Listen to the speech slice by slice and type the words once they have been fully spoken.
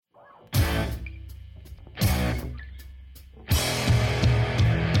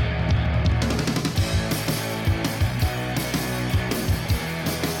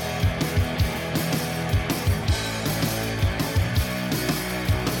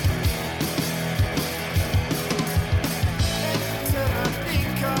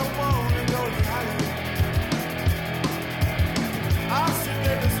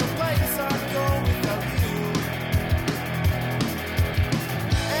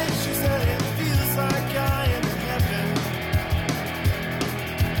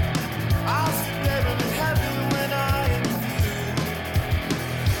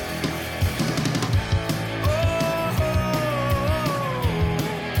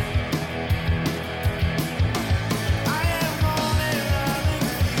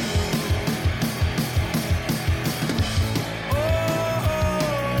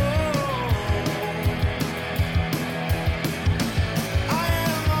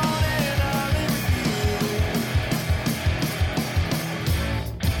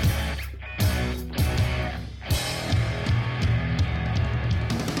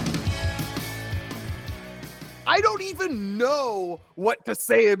even know what to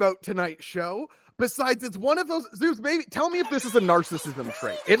say about tonight's show. Besides, it's one of those, Zeus, maybe tell me if this is a narcissism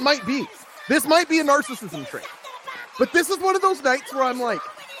trait. It might be. This might be a narcissism trait. But this is one of those nights where I'm like,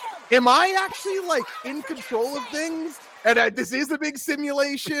 am I actually like in control of things? And this is a big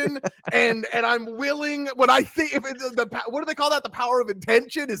simulation, and I'm willing. When I think, if it's what do they call that? The power of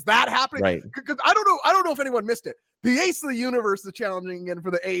intention. Is that happening? Right. Because I don't know if anyone missed it. The Ace of the Universe is challenging again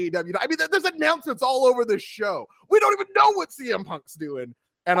for the AEW. I mean, there's announcements all over this show. We don't even know what CM Punk's doing.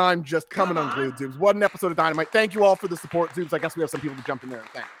 And I'm just coming unglued, Zooms. What an episode of Dynamite. Thank you all for the support, Zooms. I guess we have some people to jump in there and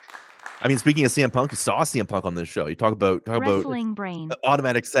thank. I mean, speaking of CM Punk, you saw CM Punk on this show. You talk about Wrestling brain.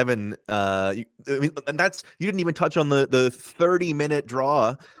 Automatic 7. And that's, you didn't even touch on the 30-minute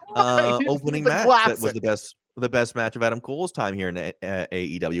draw opening match. That was the best match of Adam Cole's time here in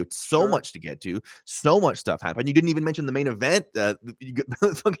AEW. It's so much to get to. So much stuff happened. You didn't even mention the main event. You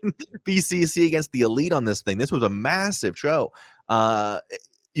got fucking BCC against the Elite on this thing. This was a massive show.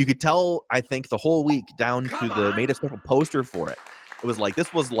 You could tell, I think, the whole week down to the made a special poster for it. It was like,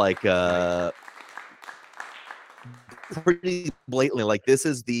 this was like pretty blatantly like, this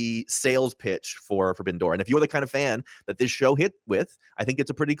is the sales pitch for Forbidden Door. And if you're the kind of fan that this show hit with, I think it's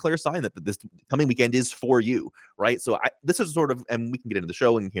a pretty clear sign that this coming weekend is for you, right? So this is sort of, and we can get into the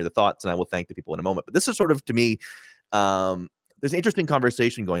show and hear the thoughts, and I will thank the people in a moment. But this is sort of, to me, there's an interesting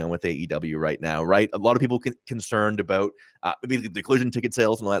conversation going on with AEW right now, right? A lot of people concerned about the collision ticket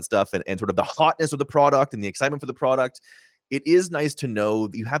sales and all that stuff, and sort of the hotness of the product and the excitement for the product. It is nice to know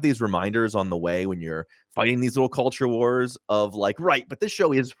that you have these reminders on the way when you're fighting these little culture wars of like, right, but this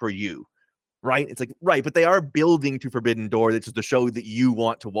show is for you, right? It's like, right, but they are building to Forbidden Door. That's just the show that you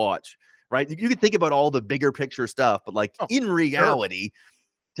want to watch, right? You can think about all the bigger picture stuff, but like in reality,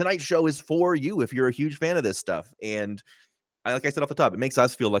 tonight's show is for you if you're a huge fan of this stuff. And like I said off the top, it makes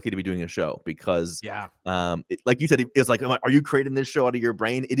us feel lucky to be doing a show because, like you said, it's like, are you creating this show out of your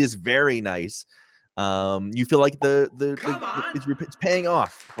brain? It is very nice. You feel like it's paying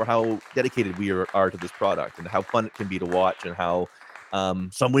off for how dedicated we are to this product and how fun it can be to watch, and how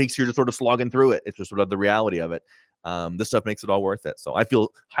some weeks you're just sort of slogging through it. It's just sort of the reality of it. This stuff makes it all worth it. So I feel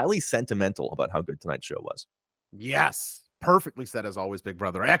highly sentimental about how good tonight's show was. Yes. Perfectly said, as always, Big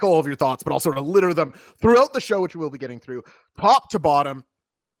Brother. I echo all of your thoughts, but also to litter them throughout the show, which we'll be getting through top to bottom.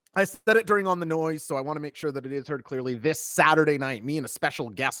 I said it during On the Noise, so I want to make sure that it is heard clearly. This Saturday night, me and a special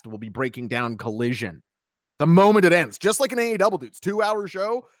guest will be breaking down Collision the moment it ends, just like an AEW Dudes 2-hour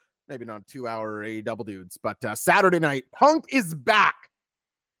show. Maybe not 2-hour AEW Dudes, but Saturday night, Punk is back.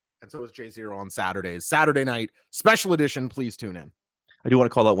 And so is J0 on Saturdays. Saturday night, special edition. Please tune in. I do want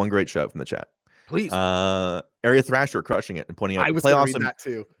to call out one great shout from the chat. Please. Area Thrasher crushing it and pointing out I was playoffs that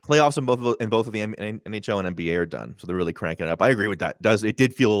too. Playoffs in both of the NHL and NBA are done, so they're really cranking it up. I agree with that. It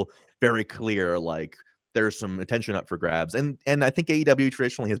did feel very clear, like there's some attention up for grabs, and I think AEW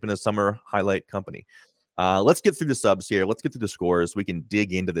traditionally has been a summer highlight company. Let's get through the subs here. Let's get through the scores. We can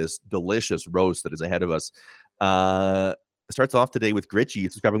dig into this delicious roast that is ahead of us. It starts off today with Gritchy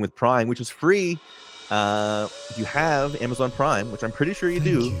subscribing with Prime, which is free. If you have Amazon Prime, which I'm pretty sure you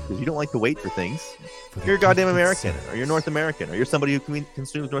do, because you don't like to wait for things. If you're a goddamn American, or you're North American, or you're somebody who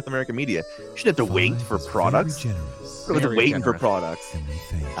consumes North American media, you shouldn't have to wait for products. You're waiting for products.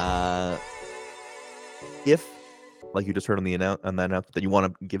 If, like you just heard on the announcement, that you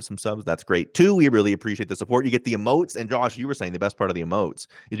want to give some subs, that's great. 2, we really appreciate the support. You get the emotes, and Josh, you were saying the best part of the emotes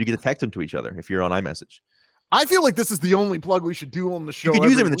is you get to text them to each other if you're on iMessage. I feel like this is the only plug we should do on the show. You can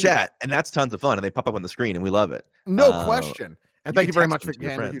use them in the chat, and that's tons of fun, and they pop up on the screen, and we love it. No question. And thank you very much, Vic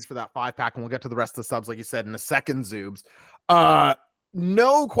Hughes, for that 5-pack, and we'll get to the rest of the subs, like you said, in a second, Zoobs.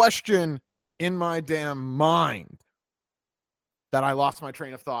 No question in my damn mind that I lost my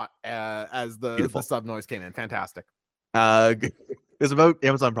train of thought as the sub noise came in. Fantastic. It's about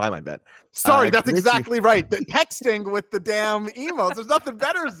Amazon Prime, I bet. Sorry, that's exactly right. The texting with the damn emails. There's nothing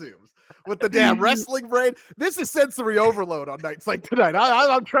better, Zooms. With the damn wrestling brain. This is sensory overload on nights like tonight.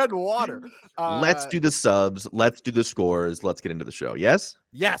 I'm treading water. Let's do the subs. Let's do the scores. Let's get into the show. Yes?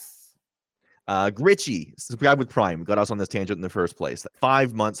 Yes. Gritchy, subscribe with Prime. Got us on this tangent in the first place.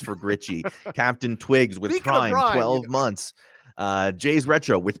 5 months for Gritchy. Captain Twigs with Prime, 12 months. Jay's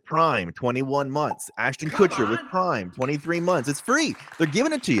Retro with Prime, 21 months. Ashton Kutcher with Prime, 23 months. It's free. They're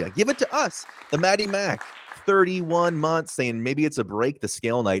giving it to you. Give it to us. The Maddie Mac, 31 months, saying maybe it's a break the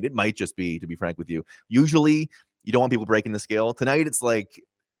scale night. It might just be, to be frank with you. Usually, you don't want people breaking the scale. Tonight, it's like,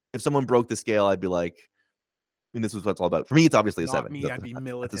 if someone broke the scale, I'd be like, mean, this is what it's all about. For me, it's obviously a Not 7. me, I'd be That's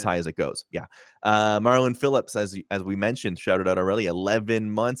militant. as high as it goes. Yeah. Marlon Phillips, as we mentioned, shouted out already,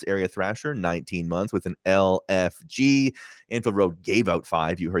 11 months. Area Thrasher, 19 months with an LFG. Info Road gave out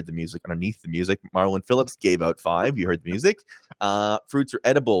 5. You heard the music underneath the music. Marlon Phillips gave out 5. You heard the music. Fruits are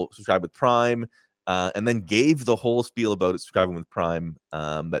edible. Subscribe with Prime. And then gave the whole spiel about subscribing with Prime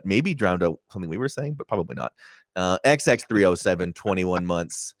that maybe drowned out something we were saying, but probably not. XX307, 21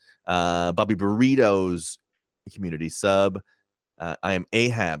 months. Bobby Burritos, community sub. I am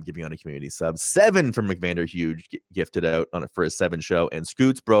Ahab giving out a community sub. 7 from McVander Huge gifted out on it for a 7 show. And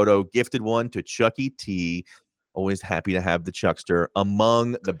Scoots Brodo gifted 1 to Chucky T. Always happy to have the Chuckster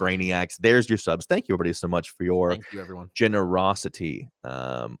among the Brainiacs. There's your subs. Thank you, everybody, so much for your Thank you, everyone. generosity.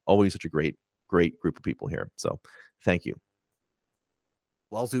 Always such a great group of people here. So thank you.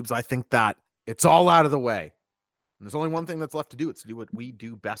 Well, Zoobs, I think that it's all out of the way. And there's only one thing that's left to do. It's to do what we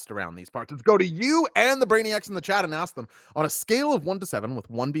do best around these parts. Let's go to you and the Brainiacs in the chat and ask them, on a scale of 1 to 7, with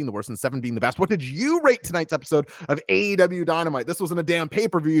 1 being the worst and 7 being the best, what did you rate tonight's episode of AEW Dynamite? This wasn't a damn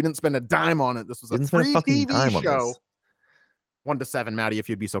pay-per-view. You didn't spend a dime on it. This was a free TV show. 1 to 7, Maddie, if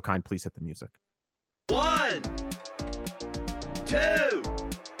you'd be so kind, please hit the music. 1, 2,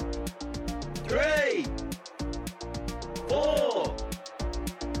 3, 4,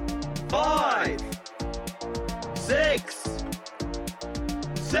 5, 6,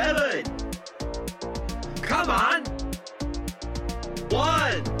 7. Come on.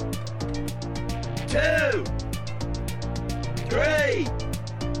 1, 2, 3,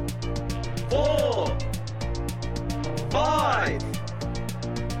 4, 5,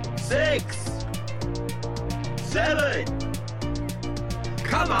 6, 7.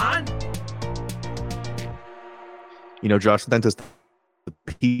 Come on. You know, Josh, then just the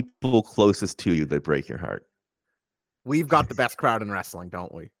people closest to you that break your heart. We've got the best crowd in wrestling,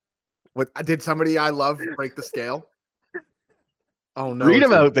 don't we? What did somebody I love break the scale? Oh no! Read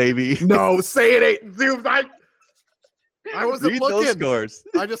them out, baby. No, say it ain't Zoom. I wasn't Read looking. those scores.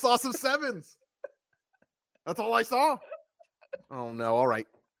 I just saw some 7s. That's all I saw. Oh no! All right,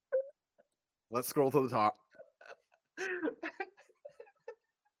 let's scroll to the top.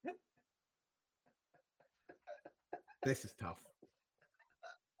 This is tough.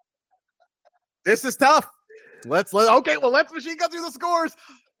 This is tough. Let's machine gun through the scores.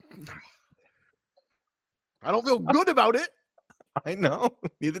 I don't feel good about it. I know.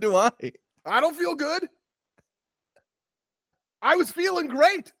 Neither do I. I don't feel good. I was feeling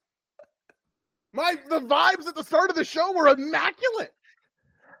great. The vibes at the start of the show were immaculate.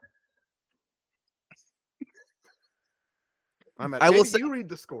 You read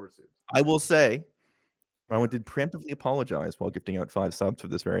the scores. Dude. I will say, Rowan did preemptively apologize while gifting out 5 subs for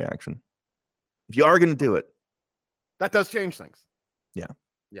this very action. If you are going to do it, that does change things. Yeah.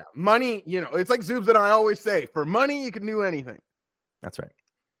 Yeah. Money, it's like Zoobs and I always say, for money, you can do anything. That's right.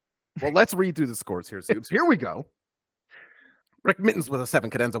 Well, let's read through the scores here, Zoobs. Here we go. Rick Mittens with a 7,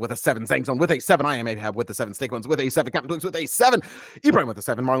 Cadenza with a 7, Zangzone with a 7, I am Ahab with a 7, Steak Ones with a 7, Captain Twix with a 7, Ibrahim with a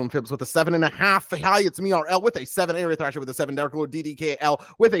 7, Marlon Phibbs with a 7.5, Hi, it's me, RL with a 7, Area Thrasher with a 7, Dark Lord DDKL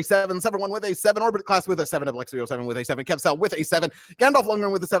with a 7, 7-1 with a 7, Orbit Class with a 7, X307 with a 7, Kev Cell with a 7, Gandalf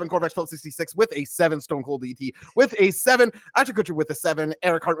Lundgren with a 7, Corvex 1266 with a 7, Stone Cold DT with a 7, Asher Kutcher with a 7,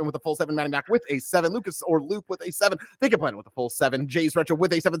 Eric Hartman with a full 7, Matty Mac with a 7, Lucas or Luke with a 7, Vacant Planet with a full 7, Jay's Retro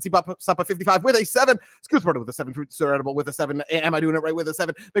with a 7, Suppa 55 with a 7, Scoots Porter with a 7, Fruit Sir Edible with a 7, Am I Doing It Right with a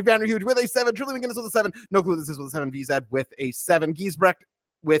 7, McVander Huge with a 7, Truly McGinnis with a 7, No Clue This Is with a 7, VZ with a 7, Giesbrecht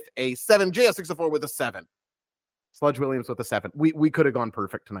with a 7, JS604 with a 7, Sludge Williams with a 7. We could have gone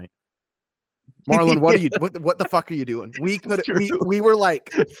perfect tonight. Marlon, what the fuck are you doing? We were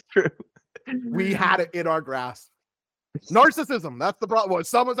like, we had it in our grasp. Narcissism, that's the problem.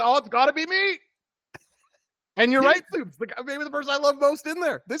 Someone's, it's gotta be me. And you're right, Soups. Maybe the person I love most in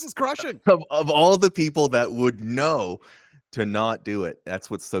there. This is crushing. Of all the people that would know to not do it, that's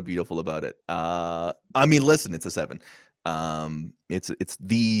what's so beautiful about it. I mean, listen, it's a 7. It's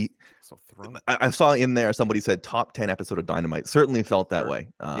the so thrown. I saw in there somebody said top 10 episode of Dynamite. Certainly felt that way.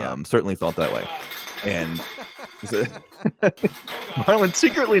 Certainly felt that way. And Marlon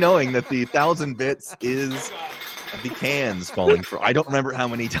secretly knowing that the 1,000 bits is the cans falling for. I don't remember how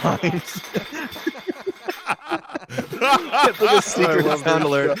many times. It's like a secret sound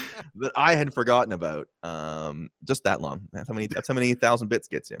alert that I had forgotten about. Just that long. That's how many 1,000 bits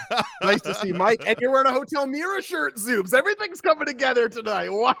gets you. Nice to see Mike. And you're wearing a Hotel Mirror shirt, Zoobs. Everything's coming together tonight.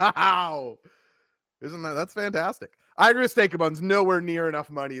 Wow. That's fantastic. I agree with Steak Buns. Nowhere near enough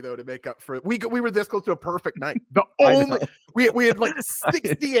money though to make up for it. We were this close to a perfect night. The only we had like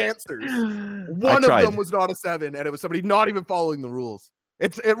 60 answers. One of them was not a 7, and it was somebody not even following the rules.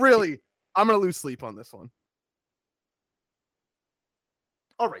 It really. I'm gonna lose sleep on this one.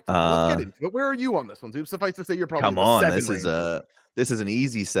 All right, so let's get into it. Where are you on this one, Zoop? Suffice to say, you're probably Come the on, 7 this is an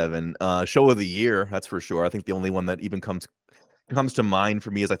easy 7. Show of the year, that's for sure. I think the only one that even comes to mind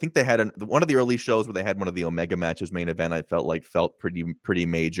for me is I think they had one of the early shows where they had one of the Omega matches main event. I felt pretty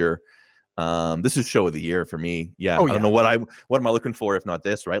major. This is show of the year for me. Yeah, Oh, I don't know what am I looking for if not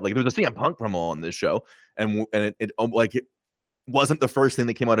this, right? Like there's a CM Punk promo on this show, and it wasn't the first thing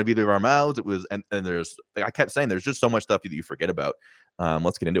that came out of either of our mouths. It was, and there's, like, I kept saying, there's just so much stuff that you forget about.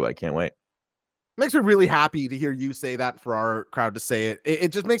 Let's get into it. I can't wait. Makes me really happy to hear you say that, for our crowd to say it. It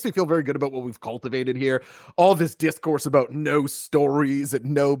just makes me feel very good about what we've cultivated here. All this discourse about no stories and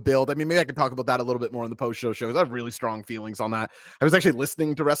no build. I mean, maybe I can talk about that a little bit more in the post-show shows. I have really strong feelings on that. I was actually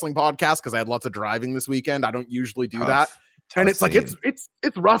listening to wrestling podcasts because I had lots of driving this weekend. I don't usually do that. And it's like, it's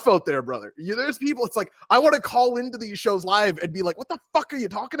rough out there, brother. There's people, it's like, I want to call into these shows live and be like, what the fuck are you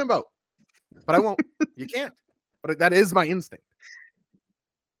talking about? But I won't. You can't. But that is my instinct.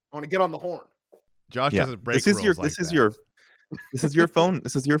 I want to get on the horn. Josh doesn't break this is your phone.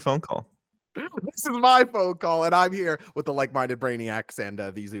 This is your phone call. This is my phone call, and I'm here with the like-minded brainiacs and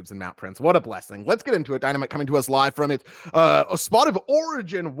these Zoobs and Matt Prince. What a blessing. Let's get into it. Dynamite coming to us live from its a spot of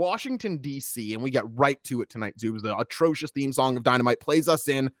origin, Washington, D.C., and we get right to it tonight, Zoobs. The atrocious theme song of Dynamite plays us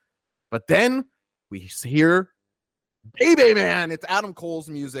in, but then we hear Baby Man. It's Adam Cole's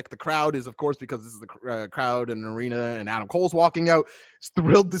music. The crowd is, of course, because this is the crowd in an arena and Adam Cole's walking out. He's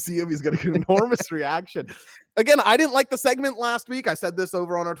thrilled to see him. He's going to get enormous reaction. Again, I didn't like the segment last week. I said this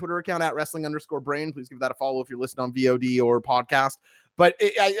over on our Twitter account at wrestling_brain. Please give that a follow if you're listening on VOD or podcast. But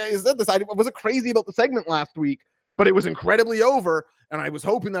I said this. I wasn't crazy about the segment last week, but it was incredibly over. And I was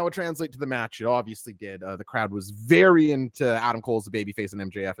hoping that would translate to the match. It obviously did. The crowd was very into Adam Cole as a babyface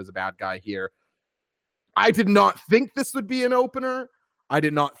and MJF as a bad guy here. I did not think this would be an opener. I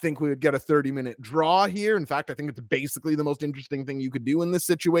did not think we would get a 30-minute draw here. In fact, I think it's basically the most interesting thing you could do in this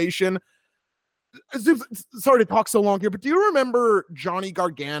situation. Sorry to talk so long here, but do you remember Johnny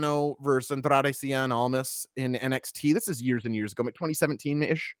Gargano versus Andrade Cien Almas in NXT? This is years and years ago, like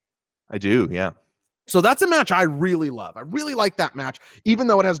 2017-ish. I do, yeah. So that's a match I really love. I really like that match, even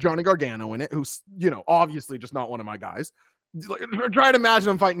though it has Johnny Gargano in it, who's, obviously just not one of my guys. Try to imagine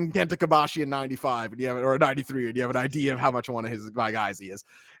him fighting Kenta Kobashi in 95 or 93, and you have an idea of how much one of my guys he is,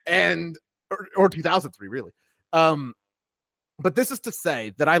 or 2003 really. But this is to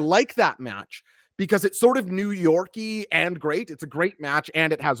say that I like that match because it's sort of New Yorky and great. It's a great match,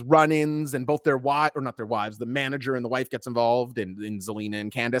 and it has run-ins, and both the manager and the wife gets involved in Zelina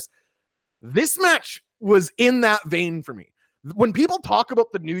and Candice. This match was in that vein for me. When people talk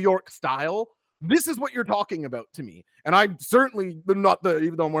about the New York style, this is what you're talking about to me. And I'm certainly not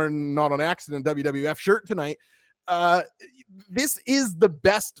even though I'm wearing not on accident WWF shirt tonight, this is the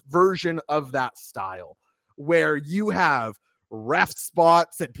best version of that style where you have ref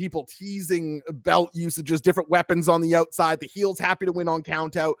spots and people teasing belt usages, different weapons on the outside, the heels happy to win on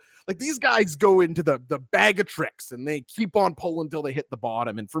count out. Like, these guys go into the bag of tricks and they keep on pulling until they hit the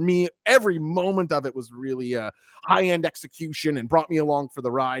bottom. And for me, every moment of it was really a high-end execution and brought me along for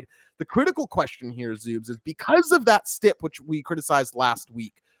the ride. The critical question here, Zoobs, is because of that stip, which we criticized last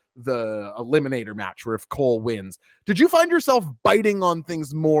week, the eliminator match where if Cole wins, did you find yourself biting on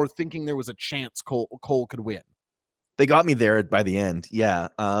things more, thinking there was a chance Cole could win? They got me there by the end. Yeah.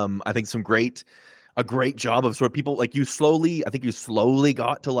 I think a great job of sort of people like you slowly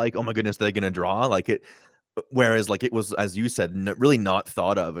got to like, oh my goodness, they're going to draw like it. Whereas like it was, as you said, really not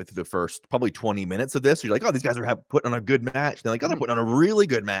thought of through the first probably 20 minutes of this. You're like, oh, these guys are putting on a good match. They're like, oh, they're putting on a really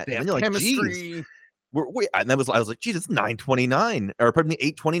good match. And you're like, geez. I was like, geez, it's 9:29 or pardon me,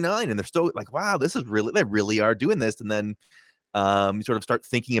 8:29. And they're still like, wow, they really are doing this. And then you sort of start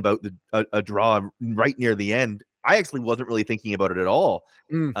thinking about a draw right near the end. I actually wasn't really thinking about it at all.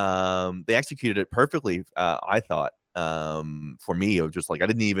 They executed it perfectly, I thought. For me, it was just like I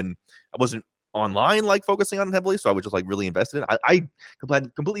wasn't online like focusing on it heavily, so I was just like really invested in it. I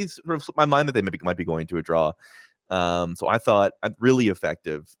completely sort of slipped my mind that they might be going to a draw. So I thought really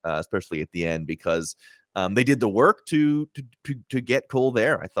effective, especially at the end, because they did the work to get Cole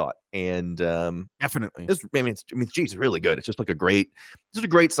there, I thought. And definitely, geez, it's really good. It's just like a great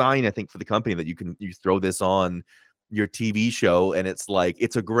sign, I think, for the company that you throw this on your TV show, and it's like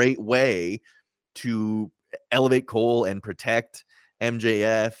it's a great way to elevate Cole and protect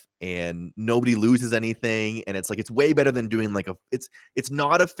MJF, and nobody loses anything. And it's like it's way better than doing like it's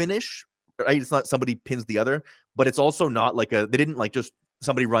not a finish, right? It's not somebody pins the other, but it's also not like they didn't like just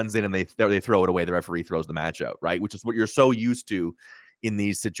somebody runs in and they throw it away. The referee throws the match out, right? Which is what you're so used to in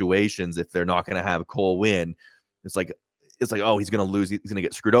these situations. If they're not going to have Cole win, it's like, oh, he's going to lose. He's going to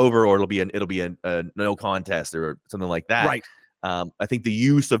get screwed over, or it'll be a no contest or something like that. Right. I think the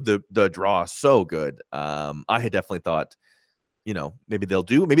use of the draw is so good. I had definitely thought, maybe they'll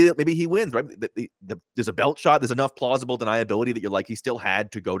do, maybe he wins, right? There's a belt shot. There's enough plausible deniability that you're like, he still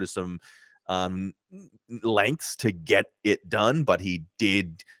had to go to some lengths to get it done, but he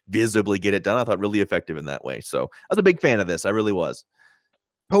did visibly get it done. I thought really effective in that way. So I was a big fan of this. I really was.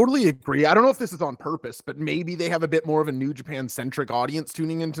 Totally agree. I don't know if this is on purpose, but maybe they have a bit more of a New Japan centric audience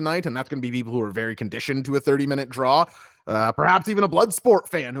tuning in tonight, and that's going to be people who are very conditioned to a 30-minute draw. Perhaps even a Bloodsport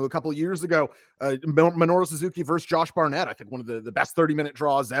fan who a couple of years ago, Minoru Suzuki versus Josh Barnett, I think one of the best 30-minute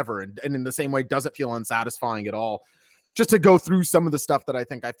draws ever, and in the same way doesn't feel unsatisfying at all. Just to go through some of the stuff that I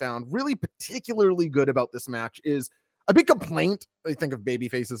think I found really particularly good about this match is a big complaint, I think, of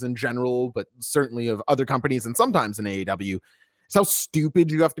babyfaces in general, but certainly of other companies and sometimes in AEW. It's how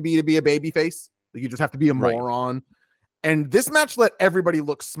stupid you have to be a babyface. Like, you just have to be a moron. And this match let everybody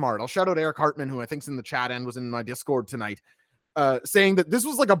look smart. I'll shout out Eric Hartman, who I think's in the chat and was in my Discord tonight, saying that this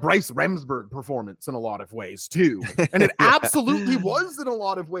was like a Bryce Remsburg performance in a lot of ways too. And it absolutely was in a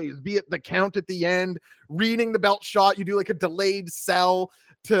lot of ways, be it the count at the end, reading the belt shot, you do like a delayed sell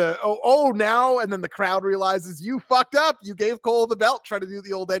to, oh now, and then the crowd realizes you fucked up. You gave Cole the belt, try to do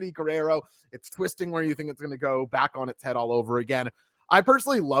the old Eddie Guerrero. It's twisting where you think it's going to go, back on its head all over again. I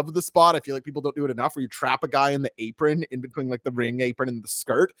personally love the spot. I feel like people don't do it enough, where you trap a guy in the apron in between like the ring apron and the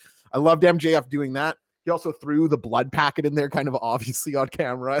skirt. I loved MJF doing that. He also threw the blood packet in there kind of obviously on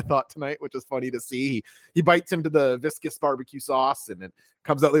camera, I thought, tonight, which is funny to see. He bites into the viscous barbecue sauce and it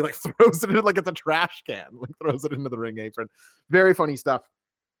comes out, like throws it in like it's a trash can, like throws it into the ring apron. Very funny stuff.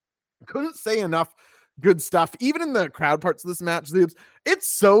 Couldn't say enough good stuff. Even in the crowd parts of this match, it's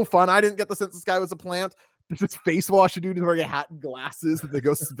so fun. I didn't get the sense this guy was a plant. Just face wash a dude who's wearing a hat and glasses and they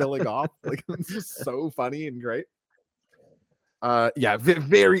go spilling off. Like, it's just so funny and great.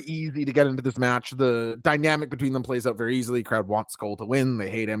 Very easy to get into this match. The dynamic between them plays out very easily. Crowd wants Cole to win. They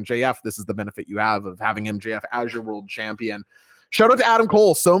hate MJF. This is the benefit you have of having MJF as your world champion. Shout out to Adam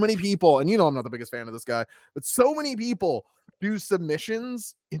Cole. So many people, and I'm not the biggest fan of this guy, but so many people do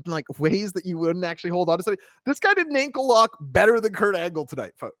submissions in like ways that you wouldn't actually hold on to something. This guy did an ankle lock better than Kurt Angle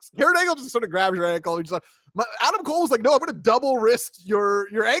tonight, folks. Kurt Angle just sort of grabs your ankle. And Adam Cole was like, no, I'm going to double wrist your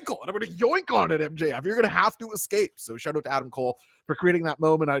ankle and I'm going to yoink on it, MJF. You're going to have to escape. So shout out to Adam Cole for creating that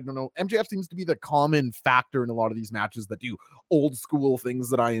moment. I don't know. MJF seems to be the common factor in a lot of these matches that do old school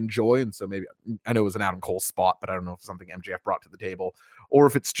things that I enjoy. And so maybe, I know it was an Adam Cole spot, but I don't know if it's something MJF brought to the table or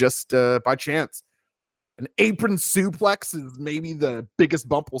if it's just by chance. An apron suplex is maybe the biggest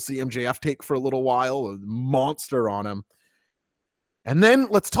bump we'll see MJF take for a little while. A monster on him. And then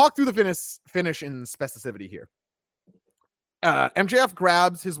let's talk through the finish in specificity here. MJF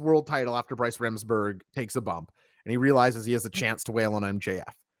grabs his world title after Bryce Remsburg takes a bump, and he realizes he has a chance to wail on MJF,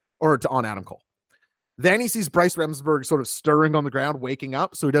 or on Adam Cole. Then he sees Bryce Remsburg sort of stirring on the ground, waking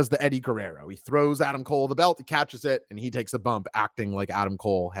up, so he does the Eddie Guerrero. He throws Adam Cole the belt, he catches it, and he takes a bump, acting like Adam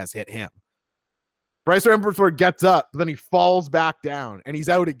Cole has hit him. Bryce Remsburg gets up, but then he falls back down, and he's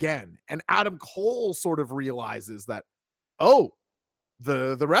out again. And Adam Cole sort of realizes that, oh,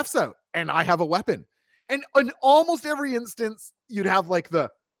 the ref's out, and I have a weapon. And in almost every instance, you'd have like the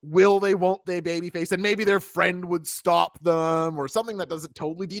will they, won't they babyface, and maybe their friend would stop them or something that doesn't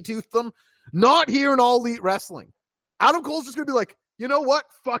totally detooth them. Not here in All Elite Wrestling. Adam Cole's just going to be like, you know what?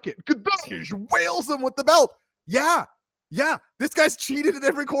 Fuck it. Goodbye. Wails him with the belt. Yeah, this guy's cheated in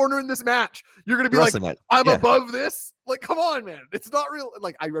every corner in this match. You're going to be like, I'm above this? Like, come on, man. It's not real.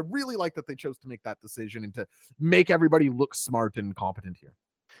 Like, I really like that they chose to make that decision and to make everybody look smart and competent here.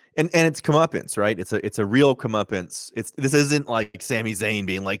 And it's comeuppance, right? It's a real comeuppance. This isn't like Sami Zayn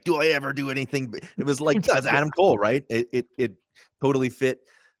being like, do I ever do anything? It was like, it's Adam Cole, right? It totally fit.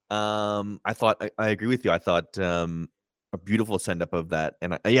 I thought, I agree with you. I thought a beautiful send up of that.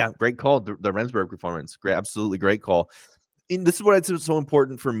 And great call. The Remsburg performance. Great, absolutely great call. And this is what it's so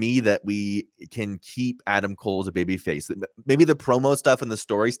important for me, that we can keep Adam Cole as a babyface. Maybe the promo stuff and the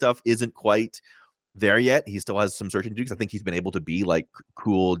story stuff isn't quite there yet. He still has some searching to do, because I think he's been able to be like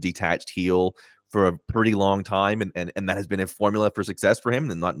cool, detached heel for a pretty long time, and that has been a formula for success for him,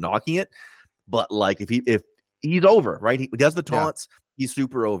 and not knocking it. But like, if he's over, right? He does the taunts. Yeah. He's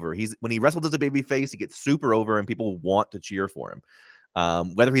super over. When he wrestles as a babyface, he gets super over, and people want to cheer for him.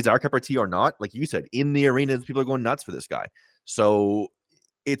 Whether he's our cup of tea or not, like you said, in the arena, people are going nuts for this guy. So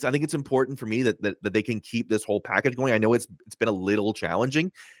I think it's important for me that they can keep this whole package going. I know it's been a little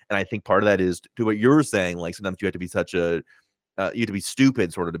challenging, and I think part of that is to what you're saying. Like, sometimes you have to be you have to be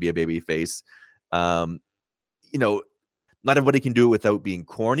stupid sort of to be a baby face. Not everybody can do it without being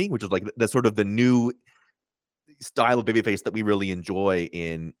corny, which is like that's sort of the new style of babyface that we really enjoy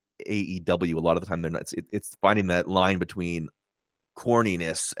in AEW. A lot of the time, they're not. It's finding that line between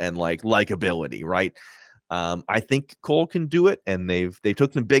corniness and like likability, right? I think Cole can do it, and they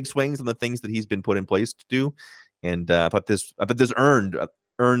took some big swings on the things that he's been put in place to do, and I thought this earned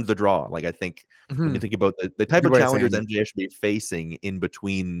the draw. Like I think when you think about the type Good of way of challengers saying MJF should be facing in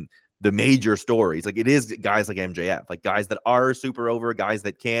between the major stories, like it is guys like MJF, like guys that are super over, guys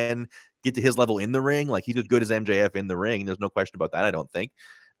that can get to his level in the ring. Like he's as good as MJF in the ring. There's no question about that, I don't think.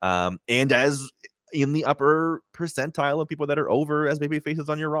 And as in the upper percentile of people that are over as baby faces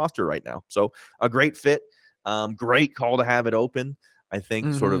on your roster right now. So a great fit. Great call to have it open. I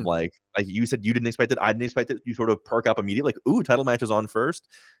think sort of like you said, you didn't expect it. I didn't expect it. You sort of perk up immediately, like, ooh, title match is on first.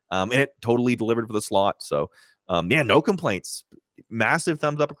 And it totally delivered for the slot. So yeah, no complaints. Massive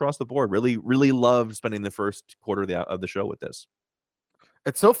thumbs up across the board. Really, really loved spending the first quarter of the show with this.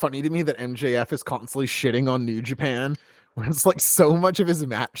 It's so funny to me that MJF is constantly shitting on New Japan when it's like so much of his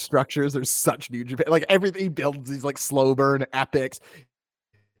match structures are such New Japan. Like everything he builds these like slow burn epics.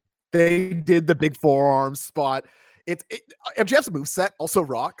 They did the big forearm spot. MJF's moveset also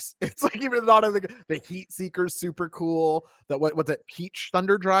rocks. It's like even not the heat seeker's super cool. That what's that Peach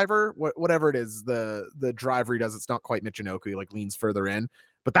Thunder Driver? Whatever it is, the driver he does, it's not quite Michinoku, he like leans further in.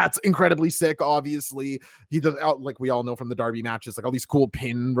 But that's incredibly sick, obviously. He does out like we all know from the Derby matches, like all these cool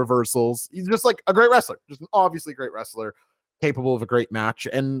pin reversals. He's just like a great wrestler, just an obviously great wrestler, capable of a great match.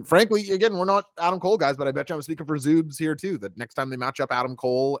 And frankly, again, we're not Adam Cole guys, but I bet you I'm speaking for Zoobs here too, that next time they match up Adam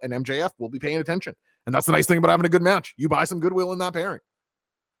Cole and MJF, we'll be paying attention. And that's the nice thing about having a good match. You buy some goodwill in that pairing.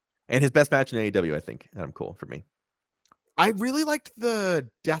 And his best match in AEW, I think, Adam Cole for me. I really liked the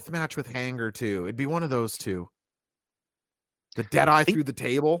death match with Hanger too. It'd be one of those two. The dead eye through the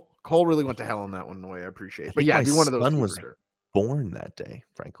table. Cole really went to hell on that one in a way I appreciate. But yeah, it'd be one of those. My son was born that day,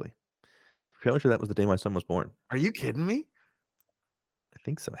 frankly. Fairly sure that was the day my son was born. Are you kidding me? I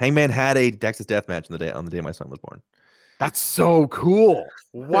think so. Hangman had a Texas death match on the day my son was born. That's so cool.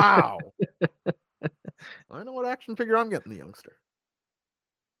 Wow. I know what action figure I'm getting the youngster.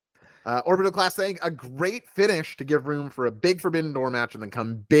 Orbital Class saying a great finish to give room for a big Forbidden Door match and then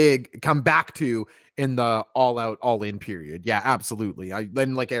come back to in the all out, all in period. Yeah, absolutely.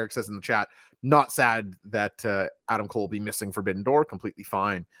 Then like Eric says in the chat, not sad that Adam Cole will be missing Forbidden Door. Completely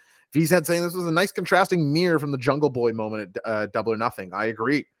fine. V-Head saying this was a nice contrasting mirror from the Jungle Boy moment at Double or Nothing. I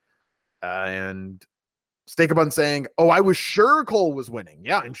agree. And Steakabun saying, oh, I was sure Cole was winning.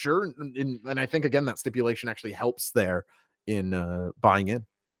 Yeah, I'm sure. And I think, again, that stipulation actually helps there in buying in.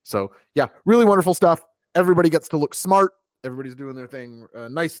 So, yeah, really wonderful stuff. Everybody gets to look smart. Everybody's doing their thing.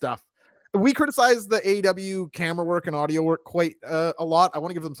 Nice stuff. We criticize the AEW camera work and audio work quite a lot. I want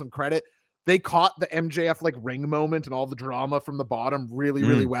to give them some credit. They caught the MJF like ring moment and all the drama from the bottom really,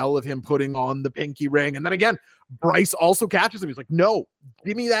 really well of him putting on the pinky ring. And then again, Bryce also catches him. He's like, no,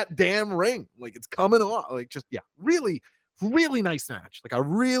 give me that damn ring. Like it's coming on. Like just, yeah, really, really nice match. Like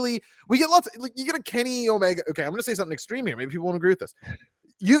we get lots of, like you get a Kenny Omega. Okay. I'm going to say something extreme here. Maybe people won't agree with this.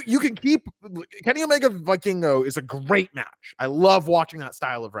 You can keep Kenny Omega Vikingo is a great match. I love watching that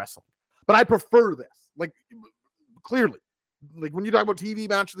style of wrestling, but I prefer this. Like clearly. Like when you talk about TV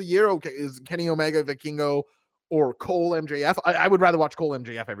match of the year, okay, is Kenny Omega Vikingo or Cole MJF? I would rather watch Cole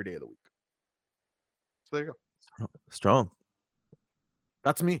MJF every day of the week. So there you go. Strong.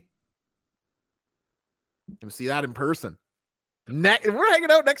 That's me. I'm gonna see that in person. We're hanging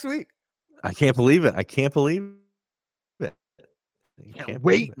out next week. I can't believe it. I can't believe it. Can't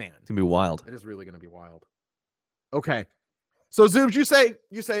wait, man. It's gonna be wild. It is really gonna be wild. Okay. So Zoobs, you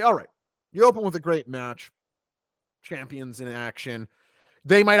say, all right, you open with a great match. Champions in action.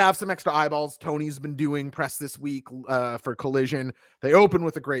 They might have some extra eyeballs. Tony's been doing press this week for Collision. They open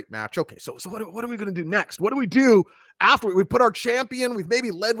with a great match. Okay, so what are we going to do next? What do we do after we put our champion? We've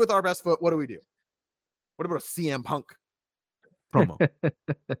maybe led with our best foot. What do we do? What about a CM Punk promo?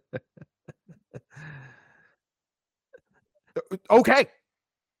 Okay.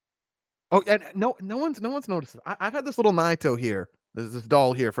 Oh, and no one's noticed. I've had this little Naito here. There's this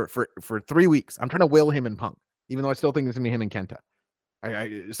doll here for 3 weeks. I'm trying to will him in Punk. Even though I still think it's gonna be him and Kenta.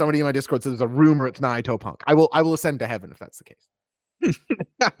 Somebody in my Discord says there's a rumor it's Naito Punk. I will ascend to heaven if that's the case.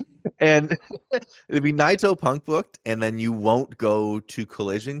 And it'd be Naito Punk booked, and then you won't go to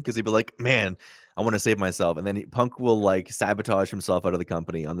Collision because he'd be like, man, I want to save myself. And then Punk will like sabotage himself out of the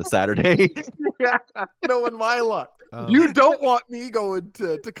company on the Saturday. Yeah, knowing my luck. You don't want me going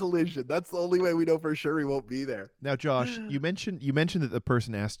to Collision. That's the only way we know for sure he won't be there. Now, Josh, you mentioned that the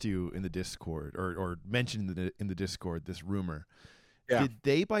person asked you in the Discord or mentioned in the Discord this rumor. Yeah. Did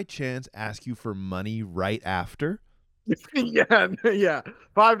they by chance ask you for money right after? yeah.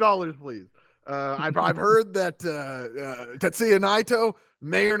 $5, please. I've heard that Tetsuya Naito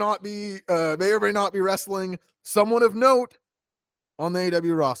may or may not be wrestling someone of note on the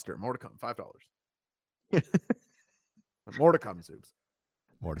AW roster. More to come. $5. More to come, Zoobs.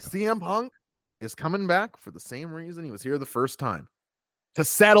 More to come. CM Punk is coming back for the same reason he was here the first time, to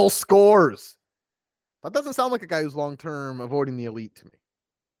settle scores. That doesn't sound like a guy who's long-term avoiding the elite to me.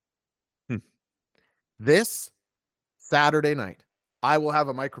 This Saturday night, I will have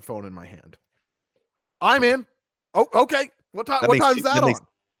a microphone in my hand. I'm in. Oh, okay. What time? What time's that on?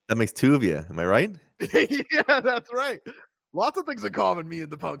 That makes two of you. Am I right? Yeah, that's right. Lots of things in common, me and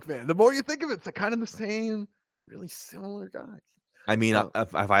the Punk fan. The more you think of it, it's kind of the same, really similar guys. I mean,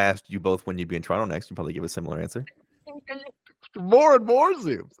 if I asked you both when you'd be in Toronto next, you'd probably give a similar answer. More and more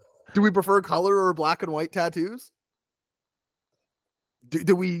Zooms. Do we prefer color or black and white tattoos?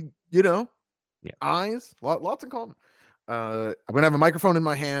 Do we, eyes? Lots in common. I'm going to have a microphone in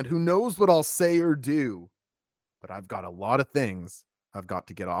my hand. Who knows what I'll say or do? But I've got a lot of things I've got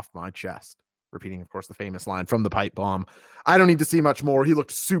to get off my chest. Repeating, of course, the famous line from the pipe bomb. I don't need to see much more. He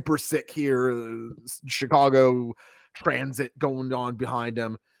looked super sick here. Chicago transit going on behind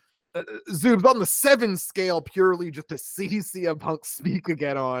him. Zoobs on the 7 scale, purely just to see CM Punk speak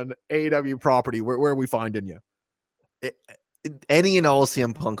again on AEW property. Where are we finding you? Any and all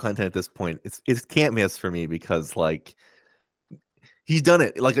CM Punk content at this point, it can't miss for me, because like he's done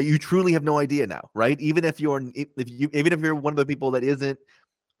it. Like, you truly have no idea now, right? Even if you're one of the people that isn't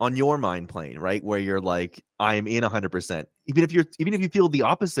on your mind plane, right, where you're like, I'm in 100%. Even if you feel the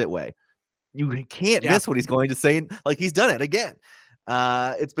opposite way, you can't miss what he's going to say. Like, he's done it again.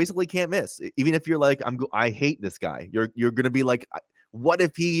 It's basically can't miss. Even if you're like, I hate this guy, you're gonna be like, what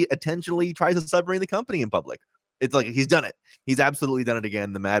if he intentionally tries to submarine the company in public? It's like, he's done it. He's absolutely done it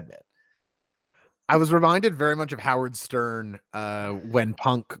again. The madman. I was reminded very much of Howard Stern when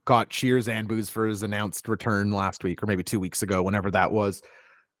Punk got cheers and boos for his announced return last week, or maybe 2 weeks ago, whenever that was.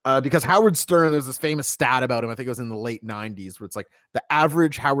 Because Howard Stern, there's this famous stat about him, I think it was in the late 90s, where it's like the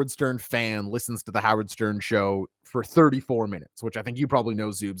average Howard Stern fan listens to the Howard Stern show for 34 minutes, which I think you probably know,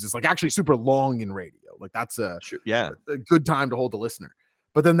 Zoobs, is like actually super long in radio. Like, that's a good time to hold a listener.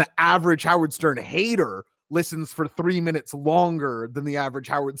 But then the average Howard Stern hater listens for 3 minutes longer than the average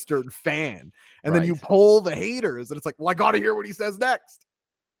Howard Stern fan. And then you poll the haters, and it's like, well, I got to hear what he says next.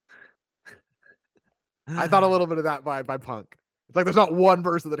 I thought a little bit of that by Punk. It's like there's not one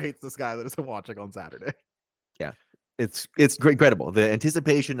person that hates this guy that isn't watching on Saturday. Yeah, it's incredible. The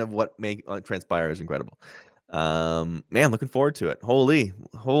anticipation of what may transpire is incredible. Man, looking forward to it. Holy,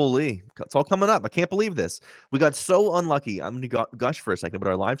 it's all coming up. I can't believe this. We got so unlucky. I'm gonna gush for a second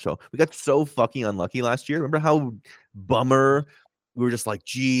about our live show. We got so fucking unlucky last year. Remember how bummer we were? Just like,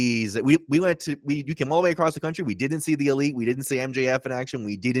 geez, you came all the way across the country. We didn't see the Elite. We didn't see MJF in action.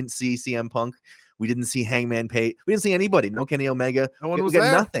 We didn't see CM Punk. We didn't see Hangman Page. We didn't see anybody. No Kenny Omega. No one was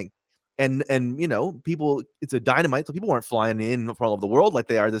there. Nothing. And people, it's a Dynamite, so people weren't flying in from all over the world like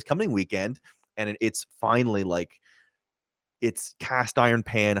they are this coming weekend. And it's finally like, it's cast iron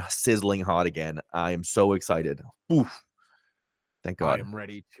pan sizzling hot again. I am so excited. Oof. Thank God. I am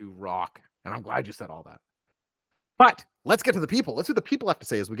ready to rock. And I'm glad you said all that. But let's get to the people. Let's see what the people have to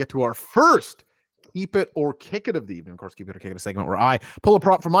say as we get to our first Keep It or Kick It of the evening. Of course, Keep It or Kick It, a segment where I pull a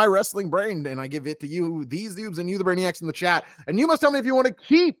prop from my wrestling brain and I give it to you, these Zoobs, and you, the Brainiacs, in the chat. And you must tell me if you want to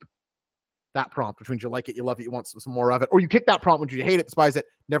keep that prompt, which means you like it, you love it, you want some more of it, or you kick that prompt, which you hate it, despise it,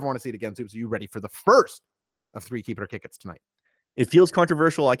 never want to see it again. Zoobs, are you ready for the first of 3 Keep It or Kick It's tonight? It feels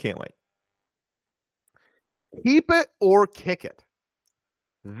controversial. I can't wait. Keep it or kick it.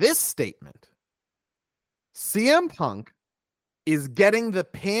 This statement: CM Punk is getting the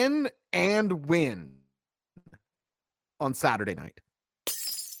pin and win on Saturday night.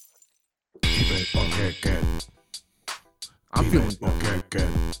 Keep it or kick it. I'm Keep feeling it or kick it.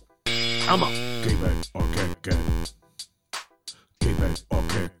 I'm up. Keep it or kick it. Keep it or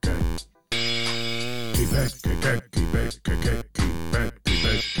kick it. Keep it, kick it, keep it, kick it, keep it, keep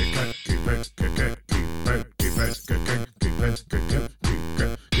it, kick it, keep it, kick it, keep it, keep it, kick it, keep it, kick it, keep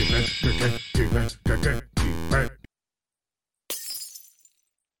it, keep it, kick it, keep it, kick it, keep it.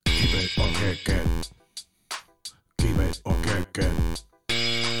 Keep it or kick it. Keep it or kick it.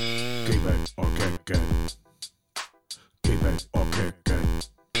 Keep it or kick it. Keep it or kick it.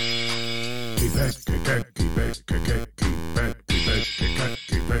 Keep it, kick it, keep it, kick it, keep it, keep it, kick it,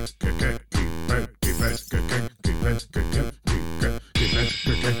 keep it, kick it, keep it, keep it, kick it, keep it, kick it, keep it, keep it,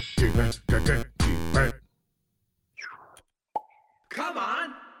 kick it, keep it, kick it, keep it. Come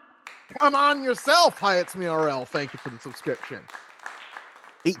on. Come on yourself, Hyatt's RL. Thank you for the subscription.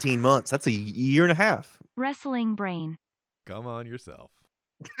 18 months. That's a year and a half. Wrestling brain. Come on yourself.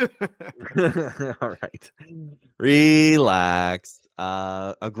 All right. Relax.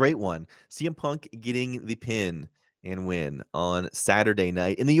 A great one. CM Punk getting the pin and win on Saturday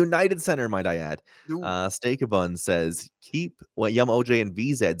night in the United Center, might I add. Ooh. Steakabun says keep. What Yum OJ and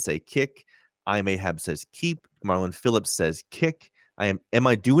VZ say kick. I Mayhab says keep. Marlon Phillips says kick. Am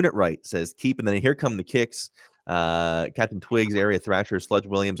I doing it right? Says keep. And then here come the kicks. Captain Twigs, Area Thrasher, Sludge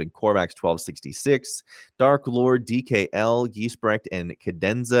Williams, and Corvax 1266. Dark Lord, DKL, Giesbrecht, and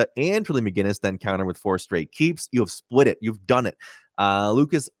Cadenza, and Trilly McGinnis then counter with 4 straight keeps. You have split it. You've done it.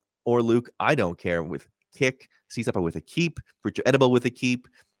 Lucas or Luke, I don't care, with kick. Seasapa with a keep. Richard Edible with a keep.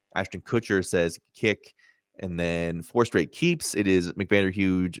 Ashton Kutcher says kick. And then 4 straight keeps. It is McVander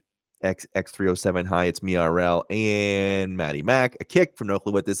Huge, X307 High. It's me, RL, and Maddie Mac. A kick from No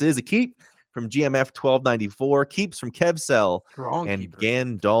Clue What This Is. A keep from GMF 1294. Keeps from Kevcell and keeper.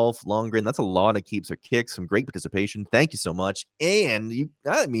 Gandalf Longren. That's a lot of keeps or kicks. Some great participation. Thank you so much. And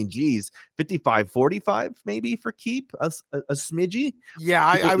geez, 55-45 maybe for keep, a smidgy. Yeah,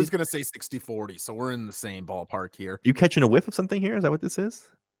 I was gonna say 60-40, so we're in the same ballpark here. You catching a whiff of something here? Is that what this is?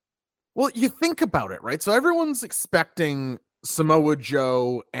 Well, you think about it, right? So everyone's expecting Samoa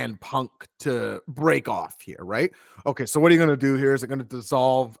Joe and Punk to break off here, right? Okay, so what are you going to do here? Is it going to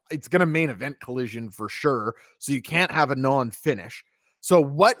dissolve? It's going to main event Collision for sure. So you can't have a non-finish. So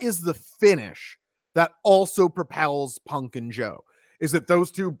what is the finish that also propels Punk and Joe? Is it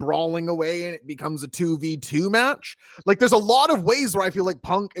those two brawling away and it becomes a 2v2 match? Like, there's a lot of ways where I feel like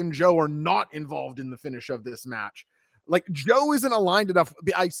Punk and Joe are not involved in the finish of this match. Like, Joe isn't aligned enough.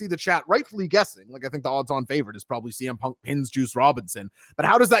 I see the chat rightfully guessing. Like, I think the odds-on favorite is probably CM Punk pins Juice Robinson. But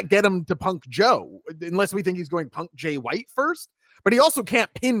how does that get him to Punk Joe? Unless we think he's going Punk Jay White first. But he also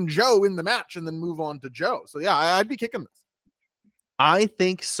can't pin Joe in the match and then move on to Joe. So, yeah, I'd be kicking this. I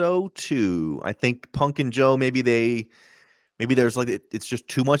think so, too. I think Punk and Joe, maybe there's like, it's just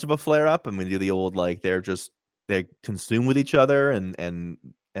too much of a flare-up. I mean, the old, like, they're consumed with each other and end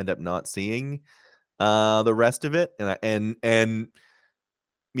up not seeing the rest of it, and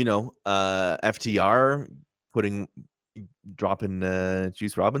FTR dropping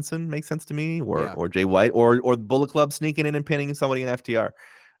Juice Robinson makes sense to me, or Jay White, or Bullet Club sneaking in and pinning somebody in FTR.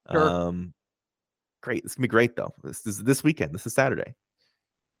 Sure. Great, this can be great though. This weekend. This is Saturday.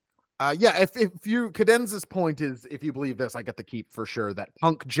 If you Cadenza's point is, if you believe this, I get the keep for sure that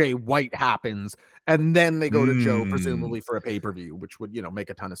Punk Jay White happens and then they go to Joe presumably for a pay-per-view, which would make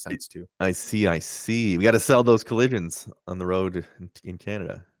a ton of sense too. I see. We got to sell those collisions on the road in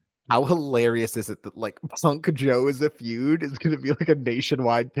Canada. How hilarious is it that like Punk Joe is a feud is going to be like a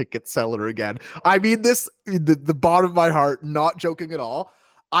nationwide ticket seller again? I mean this the bottom of my heart, not joking at all.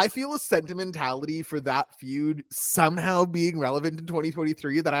 I feel a sentimentality for that feud somehow being relevant in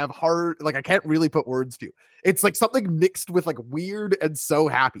 2023 that I have I can't really put words to. It's like something mixed with like weird and so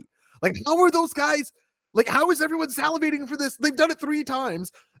happy. Like, how are those guys? Like, how is everyone salivating for this? They've done it 3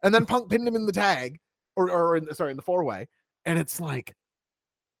 times, and then Punk pinned him in the tag, in the 4-way, and it's like,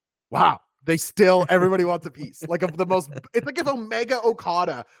 wow. Everybody wants a piece. Like it's like if Omega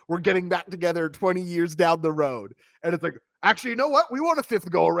Okada were getting back together 20 years down the road. And it's like, actually, you know what? We want a 5th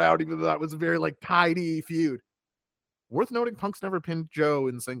go around, even though that was a very like tidy feud. Worth noting, Punk's never pinned Joe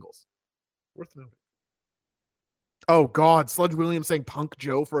in singles. Worth noting. Oh God, Sludge Williams saying Punk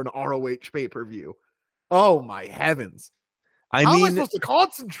Joe for an ROH pay-per-view. Oh my heavens. How am I supposed to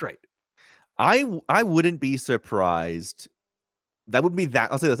concentrate? I wouldn't be surprised.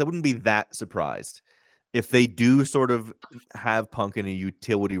 I'll say this. I wouldn't be that surprised if they do sort of have Punk in a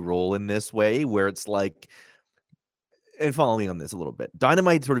utility role in this way, where it's like, and follow me on this a little bit.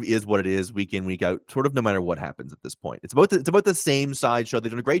 Dynamite sort of is what it is week in, week out, sort of no matter what happens at this point. It's about the same side show.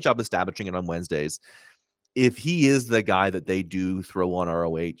 They've done a great job establishing it on Wednesdays. If he is the guy that they do throw on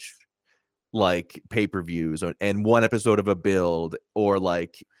ROH, like pay-per-views and one episode of a build, or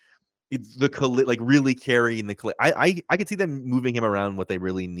like like really carrying the I could see them moving him around what they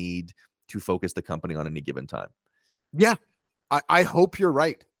really need to focus the company on any given time. Yeah, I hope you're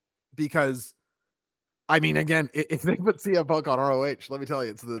right, because I mean, again, if they put CM Punk on ROH, let me tell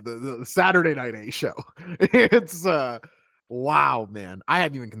you, it's the Saturday Night A show. It's wow, man, I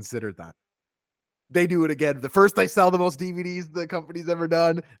hadn't even considered that. They do it again. The first they sell the most DVDs the company's ever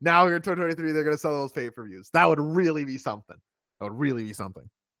done. Now here in 2023, they're going to sell those pay-per-views. That would really be something.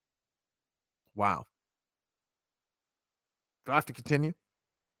 Wow. Do I have to continue?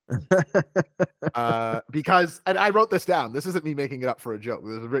 Because, and I wrote this down. This isn't me making it up for a joke.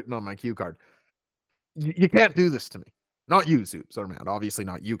 This is written on my cue card. You can't do this to me. Not you, Zoops or man. Obviously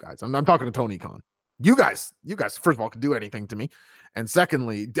not you guys. I'm talking to Tony Khan. You guys, first of all, could do anything to me. And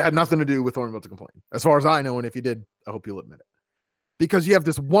secondly, it had nothing to do with Thornville to complain. As far as I know, and if you did, I hope you'll admit it. Because you have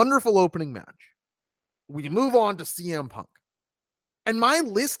this wonderful opening match. We move on to CM Punk. And my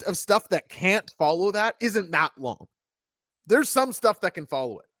list of stuff that can't follow that isn't that long. There's some stuff that can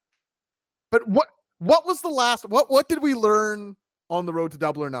follow it. But what was the last, what did we learn on the road to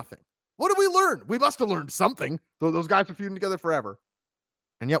Double or Nothing? What did we learn? We must have learned something. Those guys were feuding together forever.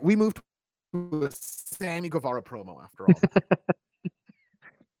 And yet we moved to a Sammy Guevara promo after all.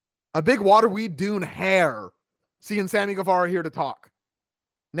 A big Waterweed Dune hair seeing Sammy Guevara here to talk.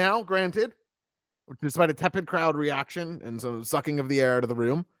 Now, granted, despite a tepid crowd reaction and some sucking of the air out of the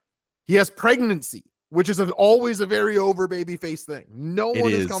room, he has pregnancy, which is always a very over babyface thing. No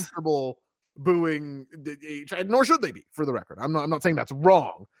one is comfortable booing, nor should they be, for the record. I'm not saying that's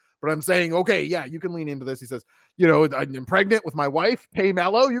wrong, but I'm saying, okay, yeah, you can lean into this. He says, you know, I'm pregnant with my wife, Pay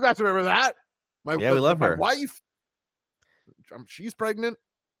Mello. You guys remember that? We love her. My wife, she's pregnant.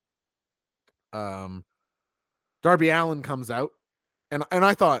 Darby Allin comes out, and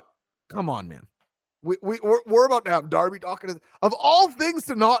I thought, come on, man. We're about to have Darby talking to, of all things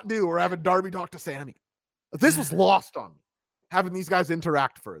to not do, we're having Darby talk to Sammy. This was lost on me, having these guys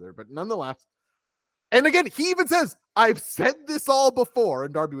interact further, but nonetheless. And again, he even says, I've said this all before.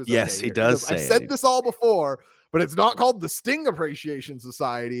 And Darby was yes, okay he does say I've said this all before, but it's not called the Sting Appreciation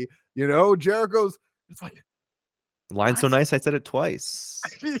Society. You know, Jericho's, it's like, line so nice, I said it twice.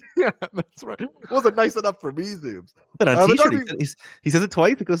 Yeah, that's right. It wasn't nice enough for me, Zoobs. But on t-shirt, he says it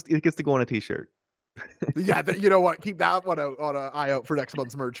twice. It gets to go on a t-shirt. Yeah, you know what? Keep that one out on an eye out for next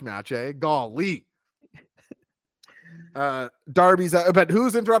month's merch match, eh? Golly. Darby's, but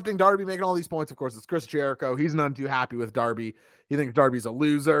who's interrupting Darby making all these points? Of course, it's Chris Jericho. He's none too happy with Darby. He thinks Darby's a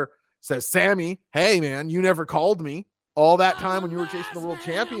loser. Says, Sammy, hey man, you never called me all that time when you were chasing the world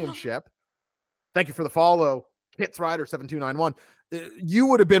championship. Thank you for the follow, Kits Rider 7291. You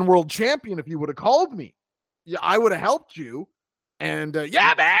would have been world champion if you would have called me. Yeah, I would have helped you. And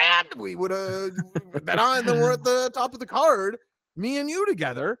yeah, man, we would have then we're at the top of the card, me and you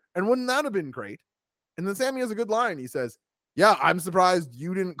together. And wouldn't that have been great? And then Sammy has a good line. He says, yeah, I'm surprised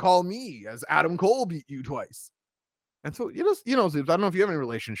you didn't call me as Adam Cole beat you twice. And so, you know, Zoobs, I don't know if you have any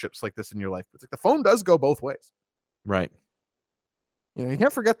relationships like this in your life, but it's like the phone does go both ways. Right. You know, you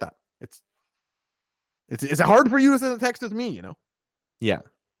can't forget that. It's hard for you to send a text as me, you know? Yeah.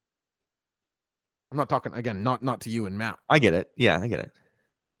 I'm not talking, again, not to you and Matt. I get it. Yeah, I get it.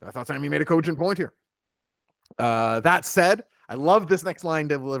 I thought Sammy made a cogent point here. That said, I love this next line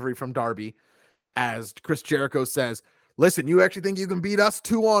delivery from Darby as Chris Jericho says, listen, you actually think you can beat us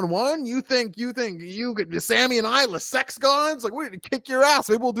 2-on-1? You think you could, Sammy and I, the sex gods? Like, we're going to kick your ass.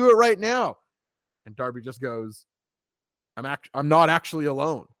 Maybe we'll do it right now. And Darby just goes, I'm not actually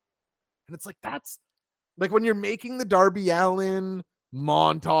alone. And it's like, that's like when you're making the Darby Allin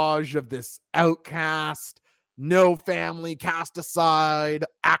montage of this outcast, no family, cast aside,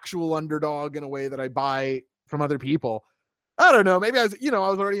 actual underdog in a way that I buy from other people. I don't know. Maybe I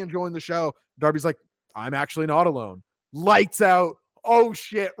was already enjoying the show. Darby's like, I'm actually not alone. Lights out. Oh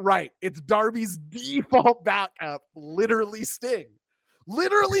shit. Right. It's Darby's default backup. Literally Sting.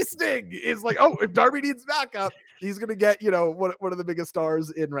 Literally Sting is like, oh, if Darby needs backup, he's going to get, one of the biggest stars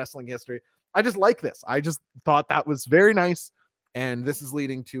in wrestling history. I just like this. I just thought that was very nice. And this is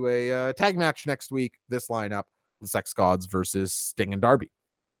leading to a tag match next week. This lineup, the Sex Gods versus Sting and Darby.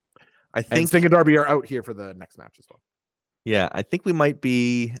 I think Sting and Darby are out here for the next match as well. Yeah, I think we might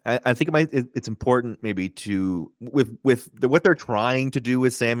be. I think it's important maybe to with what they're trying to do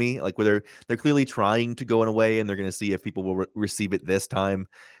with Sammy, like whether they're clearly trying to go in a way, and they're going to see if people will receive it this time.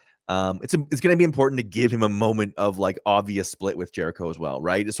 It's going to be important to give him a moment of like obvious split with Jericho as well,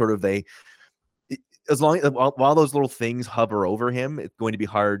 right? It's sort of while those little things hover over him, it's going to be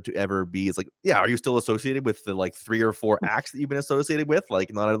hard to ever be. It's like, yeah, are you still associated with the like 3 or 4 acts that you've been associated with?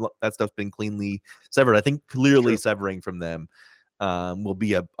 Like, not that stuff's been cleanly severed. I think clearly severing from them will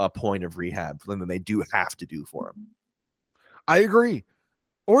be a point of rehab for them that they do have to do for him. I agree.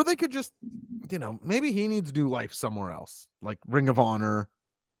 Or they could just, maybe he needs to do life somewhere else, like Ring of Honor.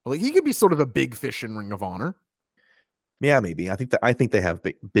 Like he could be sort of a big fish in Ring of Honor. Yeah, maybe. I think they have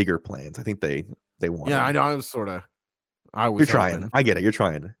bigger plans. I think they want. Yeah, him. I know. You're trying. I get it. You're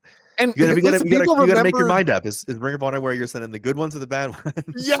trying. And you gotta make your mind up. Is Ring of Honor where you're sending the good ones or the bad ones?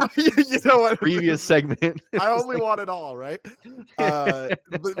 Yeah, you know what? Previous segment. I only want it all, right? But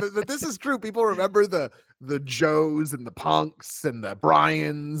this is true. People remember the Joes and the Punks and the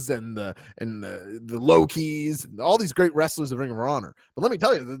Bryans and the Lokis and all these great wrestlers of Ring of Honor. But let me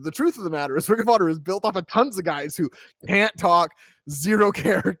tell you, the truth of the matter is Ring of Honor is built off of tons of guys who can't talk, zero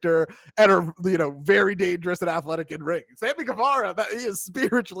character, and are very dangerous and athletic in ring. Sammy Guevara, he is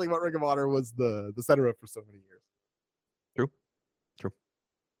spiritually what Ring of Honor was the center of for so many years. True.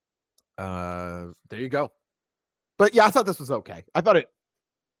 There you go. But yeah, I thought this was okay. I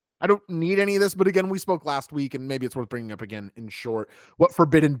don't need any of this, but again, we spoke last week, and maybe it's worth bringing up again in short. What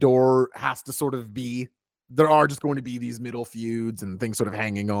Forbidden Door has to sort of be, there are just going to be these middle feuds and things sort of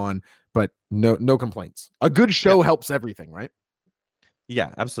hanging on, but no complaints. A good show helps everything, right?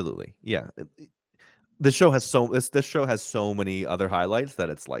 Yeah, absolutely. Yeah. This show has so many other highlights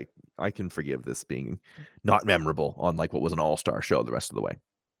that it's like I can forgive this being not memorable on like what was an all-star show the rest of the way.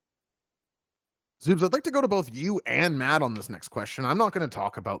 Zoobs, I'd like to go to both you and Matt on this next question. I'm not going to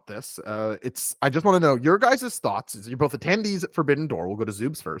talk about this. I just want to know your guys' thoughts. You're both attendees at Forbidden Door. We'll go to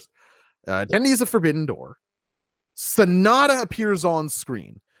Zoobs first. Attendees at Forbidden Door. Sonata appears on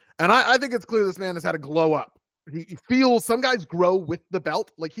screen. And I think it's clear this man has had a glow up. He feels, some guys grow with the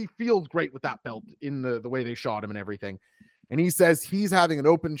belt. Like he feels great with that belt in the way they shot him and everything. And he says he's having an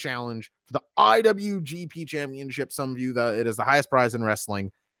open challenge for the IWGP Championship. Some view that it is the highest prize in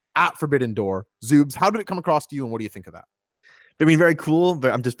wrestling at Forbidden Door. Zoobs, how did it come across to you, and what do you think of that? I mean, very cool,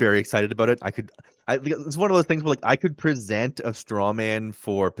 but I'm just very excited about it. It's one of those things where like I could present a straw man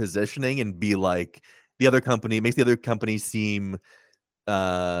for positioning and be like the other company, makes the other company seem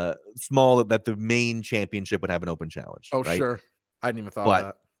small, that the main championship would have an open challenge. Oh, right? sure. I hadn't even thought of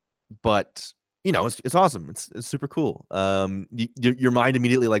that. But you know, it's awesome. It's super cool. Your mind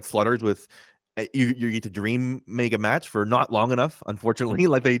immediately like flutters with you get to dream make a match for not long enough, unfortunately.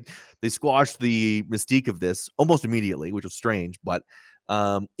 Like they squashed the mystique of this almost immediately, which was strange, but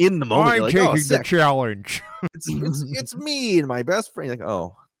in the moment I'm like, taking oh, the sick. challenge. It's me and my best friend. Like,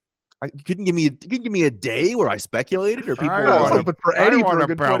 oh, you couldn't give me a day where I speculated or people I was hoping for Eddie for a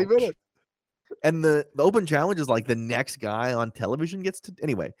good 20 minutes. And the open challenge is like the next guy on television gets to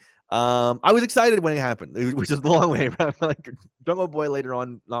anyway. I was excited when it happened, which is a long way around. Like Jungle Boy later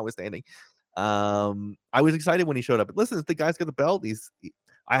on, notwithstanding. I was excited when he showed up. But listen, the guy's got the belt.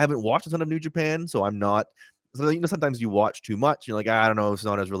 I haven't watched a ton of New Japan, so I'm not. So you know, sometimes you watch too much. You're like, I don't know if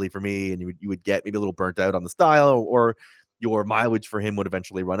Sona's really for me, and you would get maybe a little burnt out on the style, or your mileage for him would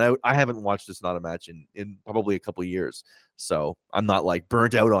eventually run out. I haven't watched this Sonata match in probably a couple of years, so I'm not like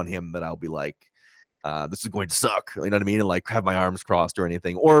burnt out on him that I'll be like, this is going to suck. You know what I mean? And like have my arms crossed or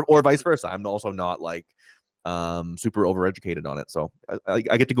anything, or vice versa. I'm also not like super overeducated on it, so I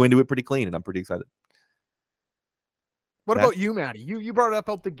get to go into it pretty clean, and I'm pretty excited. What about you, Maddie? You brought it up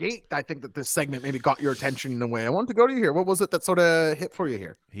out the gate. I think that this segment maybe got your attention in a way. I wanted to go to you here. What was it that sort of hit for you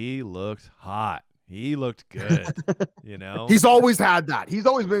here? He looked hot. He looked good. You know, he's always had that. He's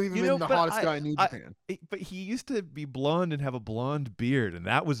always been You know, the but hottest guy in New Japan. But he used to be blonde and have a blonde beard, and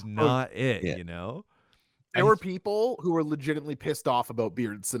that was not it. Yeah. You know, There were people who were legitimately pissed off about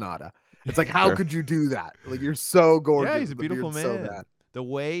Beard Sonata. It's like, how Sure. could you do that? Like, you're so gorgeous. yeah, he's a but the beautiful beard's so man. bad. The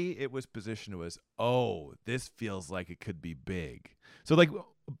way it was positioned was, oh, this feels like it could be big. So like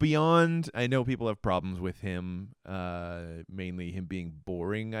beyond, I know people have problems with him, mainly him being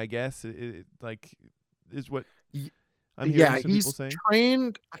boring, I guess. Like is what I'm hearing some people he's saying.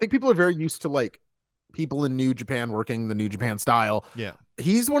 trained. I think people are very used to like people in New Japan working the New Japan style. Yeah.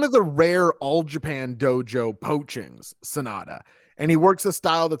 He's one of the rare All Japan dojo poachings, Sonata. And he works a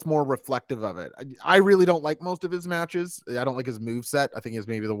style that's more reflective of it. I really don't like most of his matches. I don't like his moveset. I think he has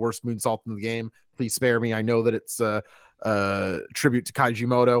maybe the worst moonsault in the game. Please spare me. I know that it's a tribute to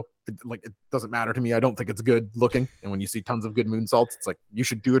Kaijimoto. It doesn't matter to me. I don't think it's good looking. And when you see tons of good moonsaults, it's like you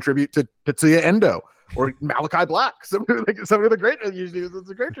should do a tribute to Tetsuya Endo or Malachi Black. Some of the great, usually it's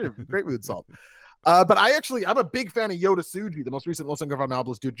a great moonsault. But I'm a big fan of Yota Tsuji, the most recent Los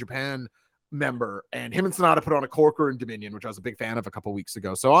Ingobernables Dude Japan member, and him and Sonata put on a corker in Dominion, which I was a big fan of a couple weeks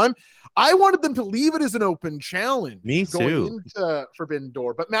ago. So I wanted them to leave it as an open challenge. Me going too. into Forbidden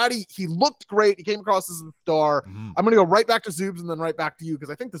Door. But Maddie, he looked great. He came across as a star. Mhm. I'm going to go right back to Zoobs and then right back to you because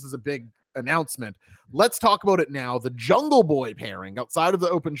I think this is a big announcement. Let's talk about it now. The Jungle Boy pairing outside of the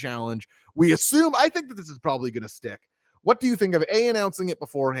open challenge. I think that this is probably going to stick. What do you think of A, announcing it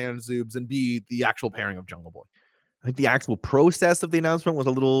beforehand, Zoobs, and B, the actual pairing of Jungle Boy? I think the actual process of the announcement was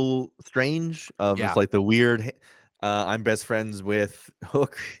a little strange. It's like the weird I'm best friends with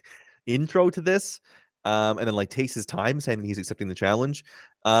Hook intro to this. And then like takes his time saying he's accepting the challenge.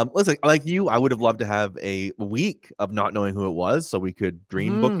 Listen, like you, I would have loved to have a week of not knowing who it was so we could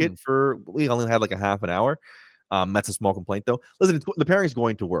dream book it we only had like a half an hour. That's a small complaint though. Listen, the pairing is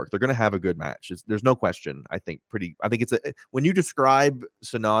going to work. They're going to have a good match. There's no question. I think it's when you describe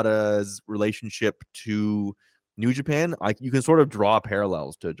Sonata's relationship to New Japan, you can sort of draw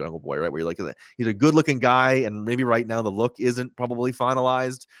parallels to Jungle Boy, right? Where you're like, he's a good-looking guy, and maybe right now the look isn't probably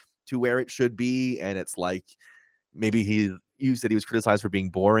finalized to where it should be, and it's like maybe you said he was criticized for being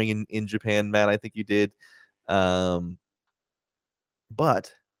boring in Japan, Matt. I think you did, but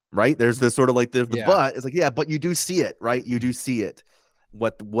right? There's this sort of like the Yeah. but. It's like, yeah, but you do see it, right? You do see it.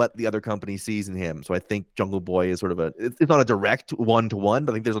 What the other company sees in him. So I think Jungle Boy is sort of it's not a direct 1-to-1,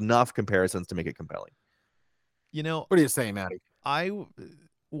 but I think there's enough comparisons to make it compelling. You know, What do you say, Maddie?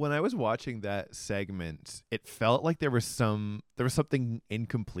 when I was watching that segment, it felt like there was something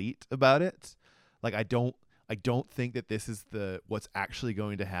incomplete about it. Like I don't think that this is what's actually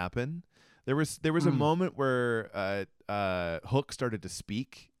going to happen. There was a moment where Hook started to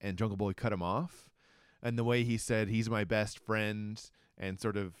speak and Jungle Boy cut him off, and the way he said he's my best friend and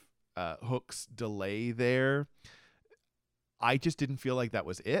sort of Hook's delay there, I just didn't feel like that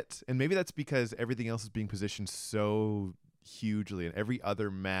was it. And maybe that's because everything else is being positioned so hugely, and every other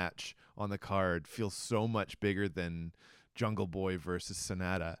match on the card feels so much bigger than Jungle Boy versus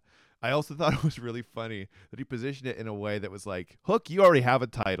Sonata. I also thought it was really funny that he positioned it in a way that was like, Hook, you already have a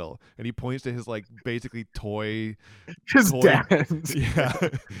title. And he points to his like basically toy His dad. yeah,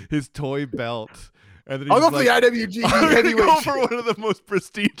 his toy belt. And then I'll he's go for the like, IWGP I'm gonna heavyweight. go for one of the most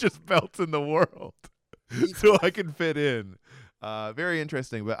prestigious belts in the world, so I can fit in. Very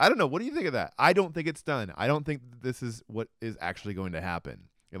interesting, but I don't know. What do you think of that? I don't think it's done. I don't think this is what is actually going to happen.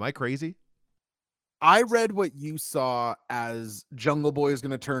 Am I crazy? I read what you saw as Jungle Boy is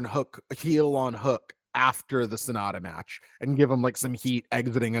going to turn Hook heel on Hook after the Sonata match and give him like some heat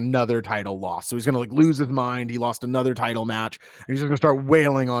exiting another title loss. So he's going to like lose his mind. He lost another title match and he's just going to start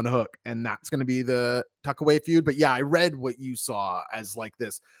wailing on Hook, and that's going to be the tuck away feud. But yeah, I read what you saw as like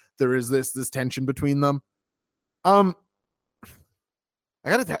this. There is this tension between them. I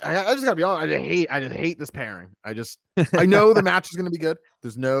just gotta be honest. I just hate this pairing. I know the match is going to be good.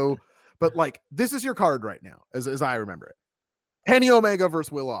 But like, this is your card right now, as I remember it. Kenny Omega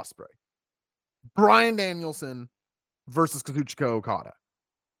versus Will Ospreay. Bryan Danielson versus Kazuchika Okada.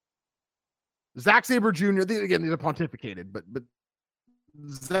 Zack Sabre Jr. These are pontificated, but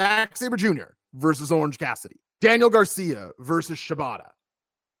Zack Sabre Jr. versus Orange Cassidy. Daniel Garcia versus Shibata.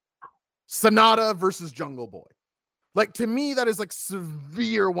 Sonata versus Jungle Boy. Like, to me, that is like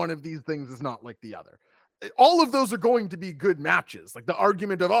severe. One of these things is not like the other. All of those are going to be good matches. Like the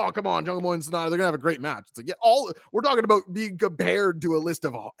argument of, oh, come on, Jungle Boy and Sonata, they're gonna have a great match. It's like, yeah, we're talking about being compared to a list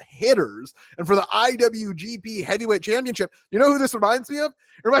of hitters. And for the IWGP Heavyweight Championship, you know who this reminds me of?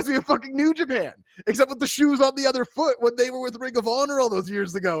 It reminds me of fucking New Japan, except with the shoes on the other foot when they were with Ring of Honor all those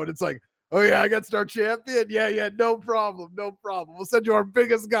years ago. And it's like, oh yeah, I got our champion. Yeah, no problem. We'll send you our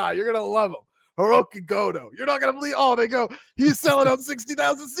biggest guy. You're gonna love him. Hiroki Goto. You're not gonna believe. Oh, they go. He's selling out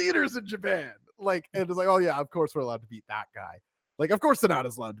 60,000 seaters in Japan. Like, and it's like, oh yeah, of course we're allowed to beat that guy. Like, of course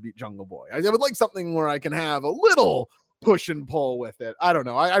Sonata's allowed to beat Jungle Boy. I would like something where I can have a little push and pull with it. I don't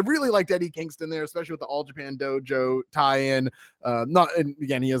know. I really liked Eddie Kingston there, especially with the All Japan Dojo tie-in. And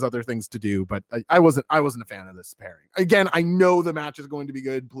again, he has other things to do, but I wasn't a fan of this pairing. Again, I know the match is going to be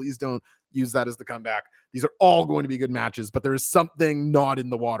good. Please don't use that as the comeback. These are all going to be good matches, but there is something not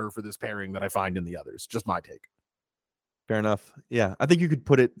in the water for this pairing that I find in the others. Just my take. Fair enough. Yeah, I think you could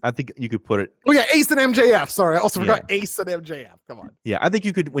put it. Oh yeah, Ace and MJF. Sorry, I also forgot Ace and MJF. Come on. Yeah, I think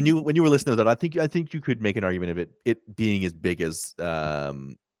you could when you were listening to that. I think you could make an argument of it being as big as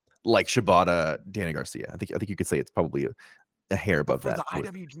like Shibata, Daniel Garcia. I think you could say it's probably a hair above that. The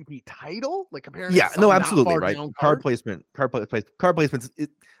IWGP title, like comparing. Yeah, no, absolutely right. Card placements.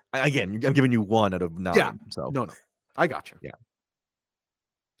 Again, I'm giving you 1 out of 9. Yeah. So no, I got you. Yeah.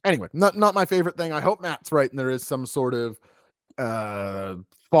 Anyway, not my favorite thing. I hope Matt's right and there is some sort of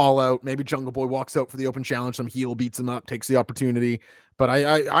fallout. Maybe Jungle Boy walks out for the open challenge, some heel beats him up, takes the opportunity. But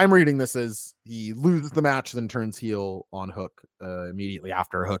I'm reading this as he loses the match, then turns heel on Hook immediately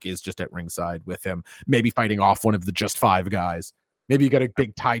after. Hook is just at ringside with him, maybe fighting off one of the Just 5 guys. Maybe you get a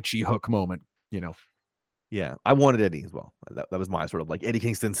big Tai Chi Hook moment, you know. Yeah, I wanted Eddie as well. That was my sort of like Eddie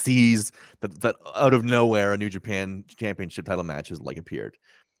Kingston sees that out of nowhere a New Japan Championship title match has like appeared.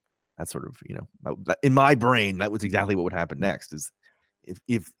 That's sort of, you know, in my brain, that was exactly what would happen next. Is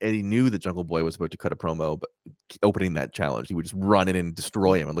if Eddie knew that Jungle Boy was about to cut a promo, but opening that challenge, he would just run in and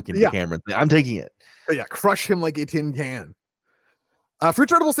destroy him and look into the camera and say, I'm taking it. Yeah, crush him like a tin can. Fruit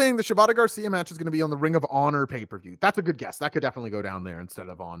Turtle saying the Shibata Garcia match is going to be on the Ring of Honor pay-per-view. That's a good guess. That could definitely go down there instead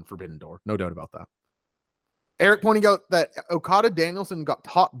of on Forbidden Door. No doubt about that. Eric pointing out that Okada Danielson got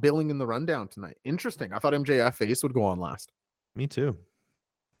top billing in the rundown tonight. Interesting. I thought MJF face would go on last. Me too.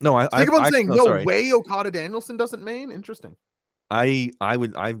 No, I saying no way Okada Danielson doesn't main. Interesting. I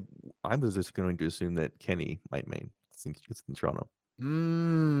was just going to assume that Kenny might main since it's in Toronto.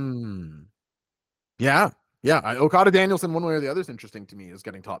 Yeah. Okada Danielson, one way or the other, is interesting to me. Is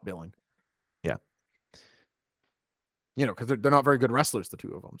getting top billing. Yeah. You know, because they're not very good wrestlers, the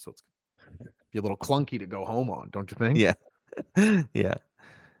two of them. So it's be a little clunky to go home on, don't you think? Yeah. Yeah.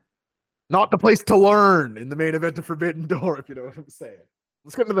 Not the place to learn in the main event of Forbidden Door, if you know what I'm saying.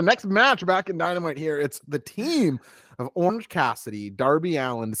 Let's get into the next match back in Dynamite here. It's the team of Orange Cassidy, Darby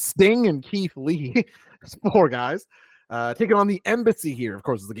Allin, Sting, and Keith Lee. It's 4 guys. Taking on the Embassy here. Of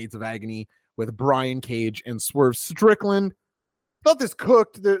course, it's the Gates of Agony with Brian Cage and Swerve Strickland. Thought this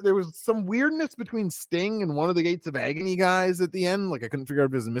cooked. There was some weirdness between Sting and one of the Gates of Agony guys at the end. Like, I couldn't figure out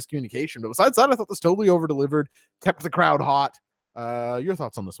if it was a miscommunication. But besides that, I thought this totally over-delivered, kept the crowd hot. Your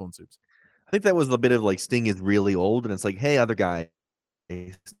thoughts on this one, Soups? I think that was a bit of like Sting is really old, and it's like, hey, other guy,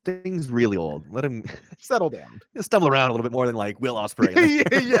 Sting's really old. Let him Settle down. stumble around a little bit more than like Will Ospreay.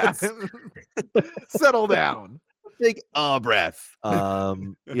 Yes. Settle down. Take a breath.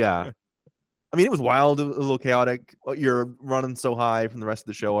 Yeah. I mean, it was wild. It was a little chaotic. You're running so high from the rest of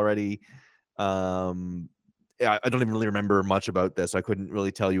the show already. Yeah, I don't even really remember much about this. I couldn't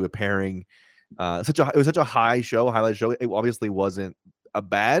really tell you a pairing. It was such a high show, highlight show. It obviously wasn't a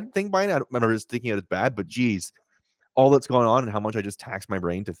bad thing by now. I don't remember just thinking it was bad, but geez, all that's going on and how much I just taxed my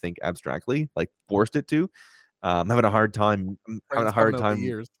brain to think abstractly, like forced it to. I'm having a hard time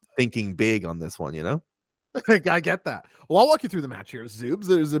thinking big on this one, you know? I get that. Well, I'll walk you through the match here, Zoobs.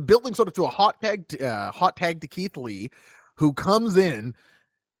 There's a building sort of to a hot tag to Keith Lee, who comes in,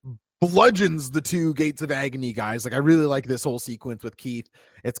 bludgeons the 2 Gates of Agony guys. Like, I really like this whole sequence with Keith.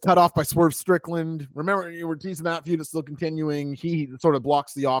 It's cut off by Swerve Strickland. Remember, you were teasing that feud is still continuing. He sort of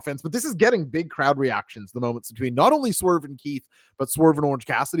blocks the offense, but this is getting big crowd reactions, the moments between not only Swerve and Keith, but Swerve and Orange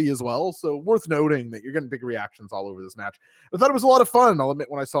Cassidy as well. So worth noting that you're getting big reactions all over this match. I thought it was a lot of fun. I'll admit,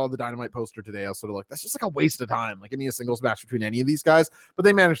 when I saw the Dynamite poster today, I was sort of like, that's just like a waste of time. Like, any singles match between any of these guys, but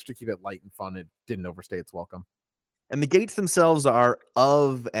they managed to keep it light and fun. It didn't overstay its welcome. And the Gates themselves are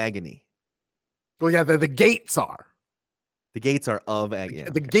of agony. Well, yeah, the gates are. The Gates are of agony.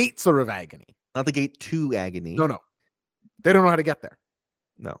 The gates are of agony. Not the gate to agony. No. They don't know how to get there.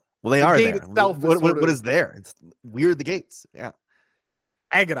 No. Well, they The are gate there. itself is What sort of- is there? It's weird. The gates. Yeah.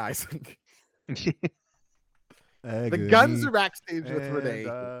 Agonizing. The Guns are backstage with Renee.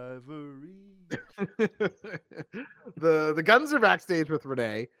 the Guns are backstage with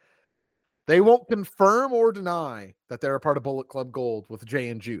Renee. They won't confirm or deny that they're a part of Bullet Club Gold with Jay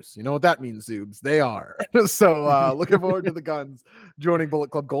and Juice. You know what that means, Zoobs? They are. So looking forward to the Guns joining Bullet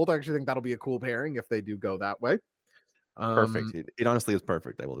Club Gold. I actually think that'll be a cool pairing if they do go that way. Perfect. It honestly is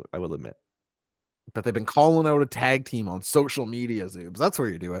perfect. I will admit. But they've been calling out a tag team on social media, Zoobs. That's where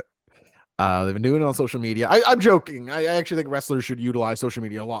you do it. They've been doing it on social media. I'm joking. I actually think wrestlers should utilize social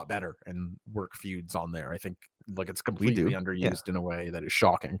media a lot better and work feuds on there. I think like it's completely underused in a way that is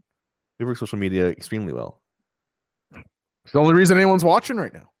shocking. We work social media extremely well. It's the only reason anyone's watching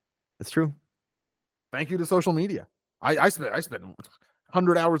right now. It's true. Thank you to social media. I spend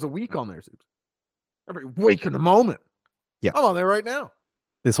 100 hours a week on there, Zoobs. Every week in the moment. Yeah. I'm on there right now.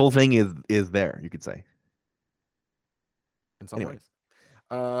 This whole thing is there, you could say. In some ways.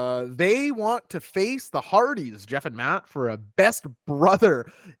 They want to face the Hardys, Jeff and Matt, for a best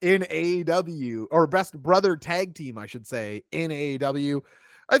brother in AEW, or best brother tag team, I should say, in AEW.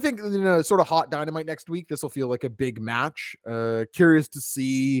 I think, sort of hot Dynamite next week, this will feel like a big match. Curious to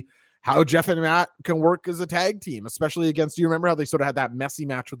see how Jeff and Matt can work as a tag team, especially against, you remember how they sort of had that messy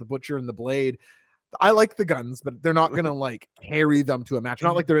match with the Butcher and the Blade? I like the Guns, but they're not going to like carry them to a match.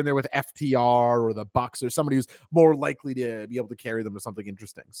 Not like they're in there with FTR or the Bucks or somebody who's more likely to be able to carry them to something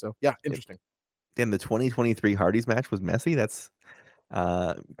interesting. So yeah, interesting. Damn, the 2023 Hardys match was messy. That's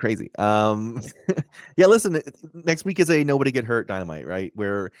crazy. Yeah, listen, next week is a nobody get hurt Dynamite, right?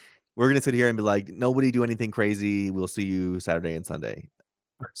 Where we're going to sit here and be like, nobody do anything crazy. We'll see you Saturday and Sunday.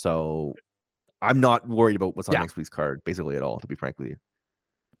 So I'm not worried about what's on next week's card basically at all, to be frank with you.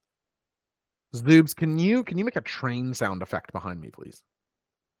 Zoobs, can you make a train sound effect behind me, please?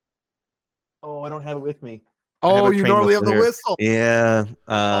 Oh, I don't have it with me. Oh, you normally have the whistle. Yeah.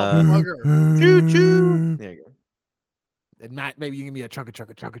 Choo choo. There you go. And Matt, maybe you give me a chugga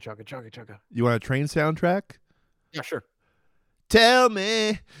chugga chugga chugga chugga chugga. You want a train soundtrack? Yeah, sure. Tell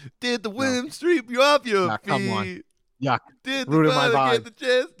me, did the wind sweep you off your feet? Come on. Yuck. Did the Ruined my brother vibe. get the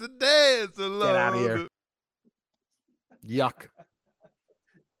chance to dance along? Get out of here. Yuck.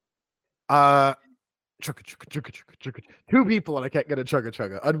 Chugga chugga chugga chugga chugga. 2 people and I can't get a chugga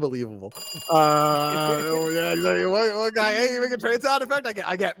chugga. Unbelievable. One guy, hey, you make a train sound effect.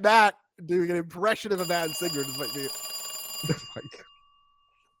 I get Matt doing an impression of a bad singer. This might be.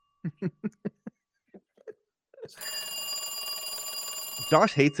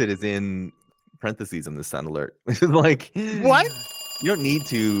 Josh hates it is in parentheses in the sound alert. Which is like, what? You don't need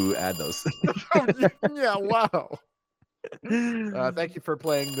to add those. Yeah, wow. Thank you for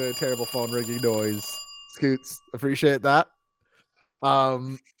playing the terrible phone ringing noise, Scoots. Appreciate that.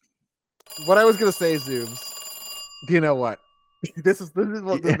 what I was gonna say, Zooms. Do you know what? This is what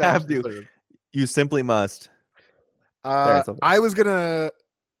You this match have to. deserves. You simply must. There, it's over. I was gonna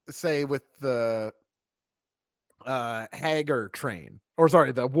say with the Hager train, or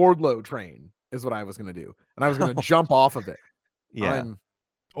sorry, the Wardlow train is what I was gonna do, and I was gonna jump off of it. Yeah.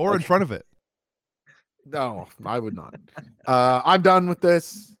 Or in Okay. front of it. No, I would not. I'm done with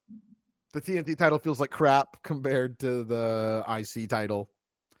this. The TNT title feels like crap compared to the IC title,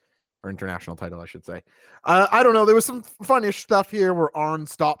 or international title, I should say. I don't know. There was some funnish stuff here where Arn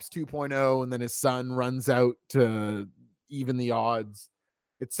stops 2.0 and then his son runs out to even the odds.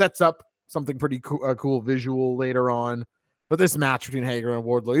 It sets up something pretty cool visual later on. But this match between Hager and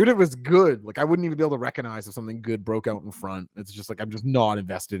Wardlow, even if it was good, like I wouldn't even be able to recognize if something good broke out in front. It's just like I'm just not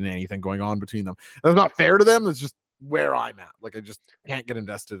invested in anything going on between them. That's not fair to them. It's just where I'm at. Like I just can't get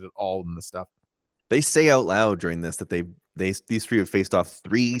invested at all in this stuff. They say out loud during this that these three have faced off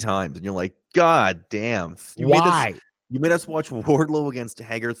 3 times, and you're like, God damn! Why? You made us watch Wardlow against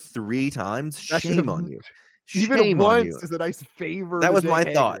Hager 3 times. Shame on you. Even Shame on once you. is a nice favor. That to was Jake my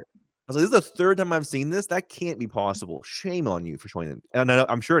Hager. thought. I was like, this is the 3rd time I've seen this. That can't be possible. Shame on you for showing them. And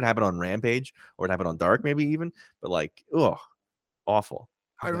I'm sure it happened on Rampage or it happened on Dark, maybe even. But like, ugh, awful.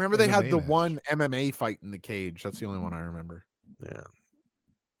 I remember they had MMA the match. one MMA fight in the cage. That's the only one I remember. Yeah,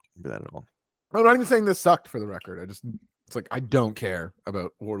 remember that at all. I'm not even saying this sucked for the record. It's like I don't care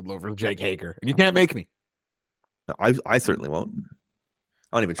about Wardlow versus Jake Hager, and you can't make me. No, I certainly won't.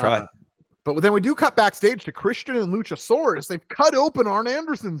 I won't even try. But then we do cut backstage to Christian and Luchasaurus. They've cut open Arn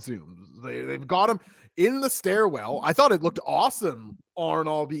Anderson zooms. They've got him in the stairwell. I thought it looked awesome. Arn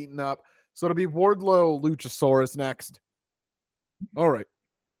all beaten up. So it'll be Wardlow, Luchasaurus next. All right.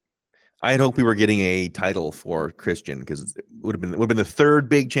 I had hoped we were getting a title for Christian because it would have been the 3rd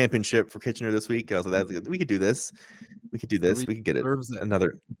big championship for Kitchener this week. I was like, we could do this. We could do this. We could get it.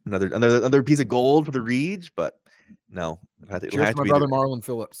 Another piece of gold for the Reach, but no. Cheers to my brother Marlon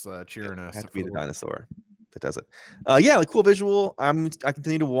Phillips cheering us. Has to be the dinosaur that does it. Yeah, like cool visual. I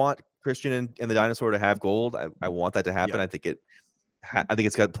continue to want Christian and the dinosaur to have gold. I want that to happen. Yeah. I think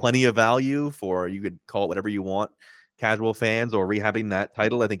it's got plenty of value for, you could call it whatever you want, casual fans, or rehabbing that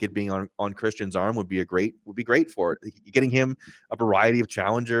title. I think it being on Christian's arm would be great for it. Getting him a variety of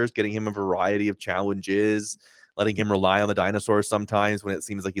challengers, getting him a variety of challenges, letting him rely on the dinosaur sometimes when it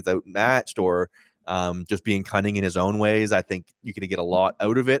seems like he's outmatched, or just being cunning in his own ways. I think you can get a lot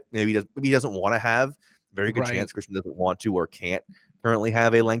out of it. Maybe he doesn't want to have. Very good chance Christian doesn't want to or can't currently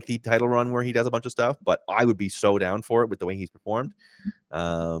have a lengthy title run where he does a bunch of stuff, but I would be so down for it with the way he's performed.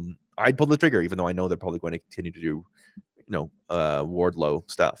 I'd pull the trigger, even though I know they're probably going to continue to do, Wardlow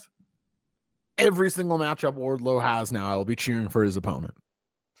stuff. Every single matchup Wardlow has now, I will be cheering for his opponent.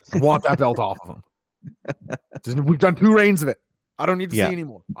 I want that belt off of him. We've done 2 reigns of it. I don't need to see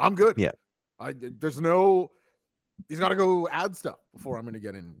anymore. I'm good. Yeah. He's got to go add stuff before I'm going to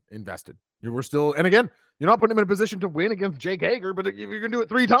get invested. We're still, and again, you're not putting him in a position to win against Jake Hager, but if you're going to do it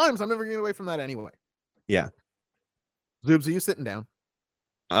 3 times, I'm never going to get away from that anyway. Yeah. Zoobs, are you sitting down?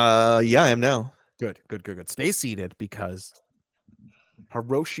 Yeah, I am now. Good. Stay seated because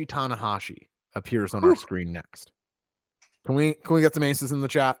Hiroshi Tanahashi appears on our screen next. Can we get some aces in the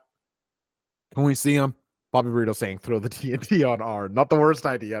chat? Can we see him? Bobby Burrito saying throw the TNT on Arn. Not the worst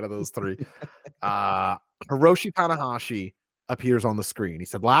idea out of those 3. Hiroshi Tanahashi appears on the screen. He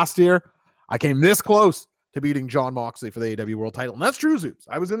said, last year, I came this close to beating Jon Moxley for the AEW World title. And that's true, Zeus.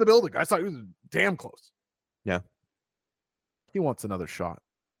 I was in the building. I saw he was damn close. Yeah. He wants another shot.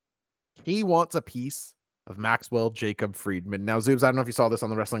 He wants a piece of Maxwell Jacob Friedman. Now, Zeus, I don't know if you saw this on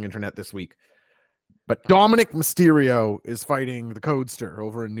the wrestling internet this week, but Dominic Mysterio is fighting the Codester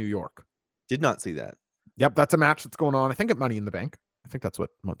over in New York. Did not see that. Yep, that's a match that's going on. I think at Money in the Bank. I think that's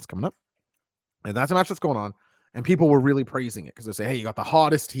what's coming up. And that's a match that's going on. And people were really praising it because they say, hey, you got the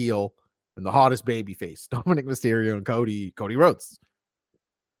hottest heel and the hottest baby face, Dominic Mysterio and Cody Rhodes.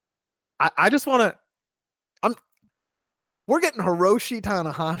 I just want to, we're getting Hiroshi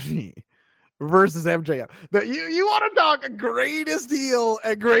Tanahashi versus MJF. You want to talk greatest heel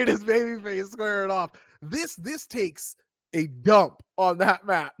and greatest babyface squaring off. This takes a dump on that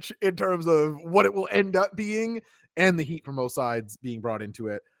match in terms of what it will end up being and the heat from both sides being brought into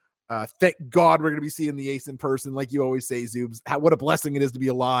it. Thank God we're going to be seeing the Ace in person. Like you always say, Zoobs, what a blessing it is to be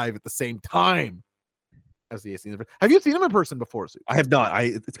alive at the same time as the Ace. Have you seen him in person before, Zoobs? I have not.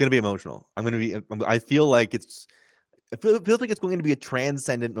 It's going to be emotional. I feel like it feels like it's going to be a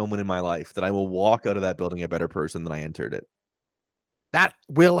transcendent moment in my life that I will walk out of that building a better person than I entered it. That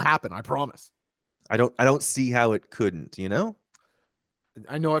will happen. I promise. I don't see how it couldn't,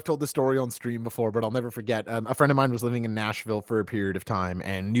 I know I've told this story on stream before, but I'll never forget. A friend of mine was living in Nashville for a period of time,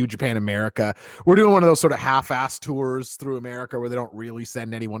 and New Japan America. We're doing one of those sort of half-ass tours through America where they don't really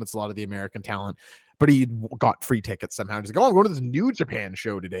send anyone. It's a lot of the American talent, but he got free tickets somehow. He's like, "Oh, I'm going to this New Japan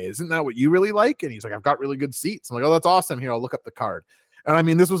show today. Isn't that what you really like?" And he's like, "I've got really good seats." I'm like, "Oh, that's awesome. Here, I'll look up the card." And I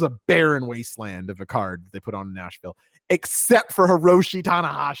mean, this was a barren wasteland of a card they put on in Nashville, except for Hiroshi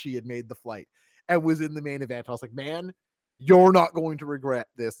Tanahashi had made the flight and was in the main event. I was like, "Man, you're not going to regret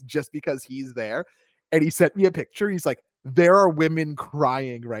this just because he's there." And he sent me a picture. He's like, "There are women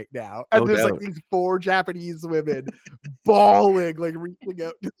crying right now." And No there's doubt. like these 4 Japanese women bawling, like reaching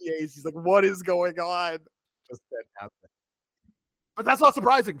out to the ace. He's like, "What is going on?" Just fantastic. But that's not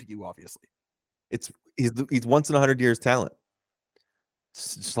surprising to you, obviously. He's once in 100 years talent.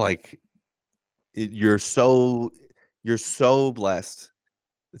 It's just like you're so blessed.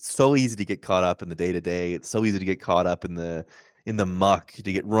 It's so easy to get caught up in the day to day. It's so easy to get caught up in the muck, to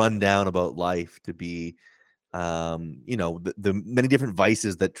get run down about life, to be the many different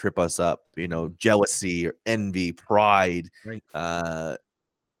vices that trip us up, jealousy or envy, pride. Right.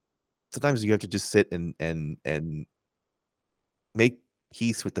 Sometimes you have to just sit and make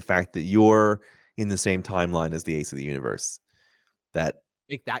peace with the fact that you're in the same timeline as the ace of the universe. That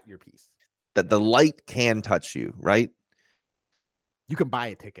Make that your piece. that the light can touch you, right? You can buy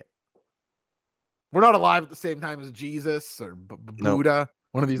a ticket. We're not alive at the same time as Jesus or No. Buddha,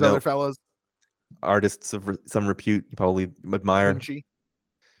 one of these No. other fellas. Artists of some repute you probably admire. Vinci.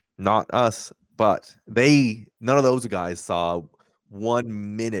 Not us, but none of those guys saw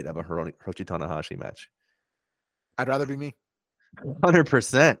 1 minute of a Hiroshi Tanahashi match. I'd rather be me.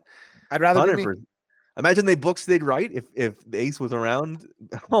 100%. I'd rather be me. 100%. Imagine they booked Sid right if the ace was around.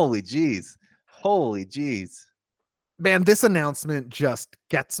 Holy jeez. Man, this announcement just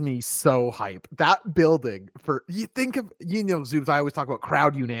gets me so hype. That building you think of, Zoobs, I always talk about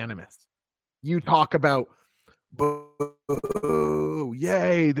crowd unanimous. You talk about, boo,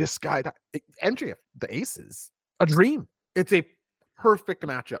 yay, this guy. Entry of the aces, a dream. It's a perfect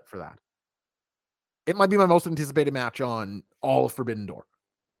matchup for that. It might be my most anticipated match on all of Forbidden Door.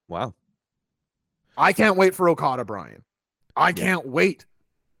 Wow. I can't wait for Okada Bryan. I can't wait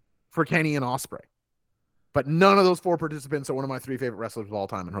for Kenny and Ospreay. But none of those 4 participants are one of my 3 favorite wrestlers of all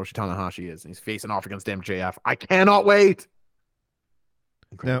time, and Hiroshi Tanahashi is. And he's facing off against MJF. I cannot wait.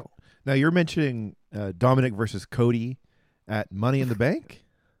 Incredible. Now you're mentioning Dominic versus Cody at Money in the Bank.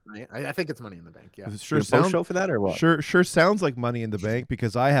 I think it's Money in the Bank. Yeah. It sure Post sounds show for that or what? Sure sounds like Money in the Bank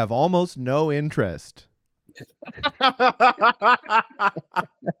because I have almost no interest.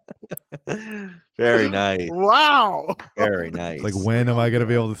 Very nice. Wow. Very nice. Like, when am I going to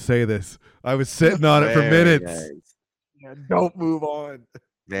be able to say this? I was sitting on it for Very minutes. nice. Yeah, don't move on.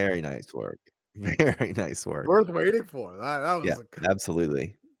 Very nice work. Very nice work. Worth waiting for. That was Yeah,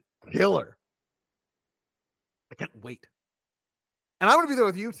 absolutely. a killer. I can't wait. And I'm going to be there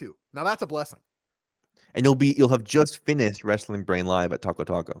with you two. Now that's a blessing. And you'll have just finished Wrestling Brain Live at Taco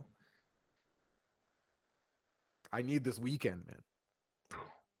Taco. I need this weekend, man.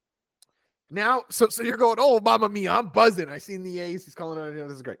 Now, so you're going, oh, Mamma Mia, I'm buzzing. I seen the ace. He's calling out.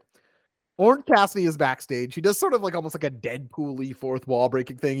 This is great. Orange Cassidy is backstage. He does sort of like almost like a Deadpool-y fourth wall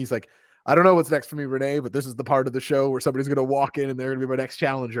breaking thing. He's like, I don't know what's next for me, Renee, but this is the part of the show where somebody's going to walk in and they're going to be my next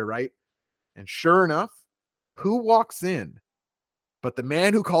challenger, right? And sure enough, who walks in but the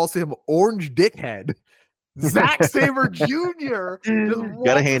man who calls him Orange Dickhead, Zack Sabre Jr.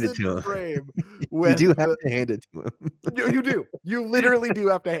 Gotta hand it to him. You do have to hand it to him. You do. You literally do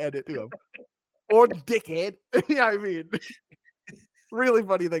have to hand it to him. Orange Dickhead. Yeah, I mean, really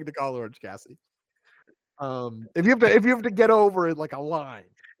funny thing to call Orange Cassidy. If you have to get over it like a line,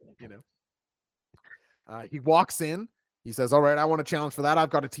 he walks in. He says, all right, I want to challenge for that.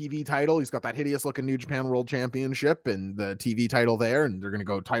 I've got a TV title. He's got that hideous looking New Japan World Championship and the TV title there. And they're going to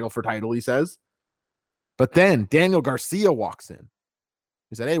go title for title, he says. But then Daniel Garcia walks in.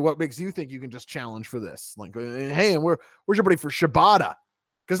 He said, hey, what makes you think you can just challenge for this? Like, hey, and where's your buddy for Shibata?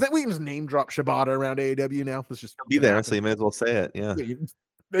 Because then we can just name drop Shibata around AEW now. Let's just be there, so you may as well say it. Yeah.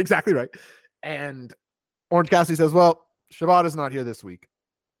 Exactly right. And Orange Cassidy says, well, Shibata's not here this week,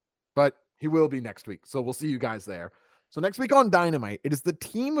 but he will be next week. So we'll see you guys there. So next week on Dynamite, it is the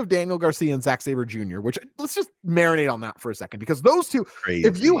team of Daniel Garcia and Zack Sabre Jr., which let's just marinate on that for a second, because those two, Crazy.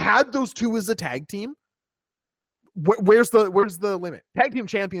 If you had those two as a tag team, where's the limit? Tag team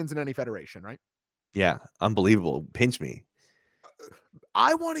champions in any federation, right? Yeah, unbelievable. Pinch me.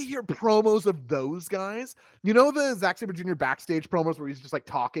 I want to hear promos of those guys. You know the Zack Sabre Jr. backstage promos where he's just like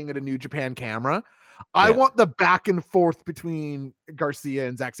talking at a New Japan camera? I Yeah. want the back and forth between Garcia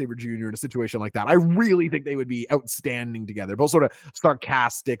and Zack Sabre Jr. in a situation like that. I really think they would be outstanding together. Both sort of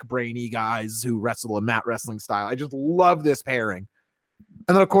sarcastic, brainy guys who wrestle a mat wrestling style. I just love this pairing.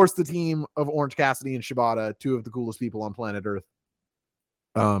 And then, of course, the team of Orange Cassidy and Shibata, two of the coolest people on planet Earth.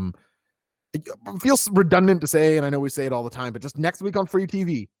 It feels redundant to say, and I know we say it all the time, but just next week on free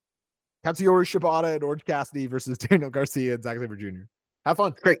TV, Katsuyori Shibata and Orange Cassidy versus Daniel Garcia and Zack Sabre Jr. Have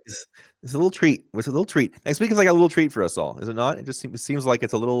fun. Great. It's a little treat. It's a little treat. Next week is like a little treat for us all, is it not? It just seems like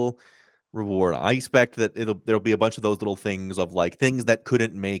it's a little reward. I expect that there'll be a bunch of those little things of like things that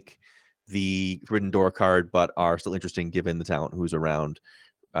couldn't make the Forbidden Door card, but are still interesting given the talent who's around.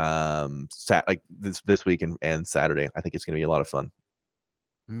 Like this week and Saturday. I think it's going to be a lot of fun.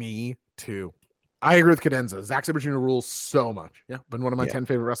 Me too. I agree with Cadenza. Zack Sabre Jr. rules so much. Yeah, been one of my 10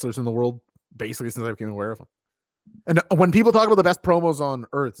 favorite wrestlers in the world basically since I became aware of him. And when people talk about the best promos on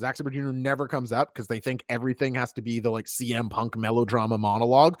earth, Zack Sabre Jr. never comes up because they think everything has to be the like CM Punk melodrama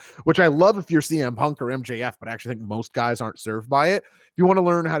monologue, which I love if you're CM Punk or MJF, but I actually think most guys aren't served by it. If you want to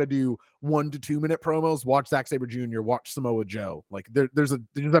learn how to do 1 to 2 minute promos, watch Zack Sabre Jr., watch Samoa Joe. Like there's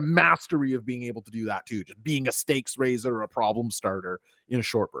a mastery of being able to do that too, just being a stakes raiser or a problem starter in a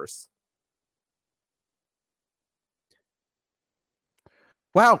short burst.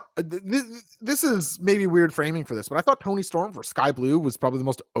 Wow, this is maybe weird framing for this, but I thought Toni Storm for Sky Blue was probably the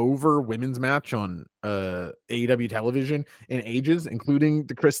most over women's match on AEW television in ages, including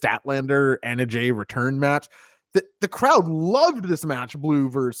the Chris Statlander Anna Jay return match. The crowd loved this match, Blue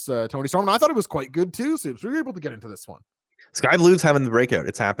versus Toni Storm, and I thought it was quite good too, so we were able to get into this one. Sky Blue's having the breakout.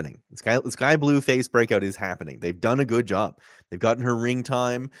 It's happening. The Sky Blue face breakout is happening. They've done a good job. They've gotten her ring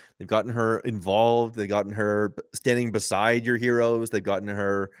time. They've gotten her involved. They've gotten her standing beside your heroes. They've gotten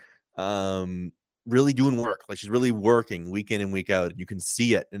her really doing work. Like she's really working week in and week out. You can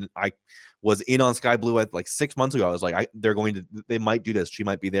see it. And I was in on Sky Blue like 6 months ago. I was like, they might do this. She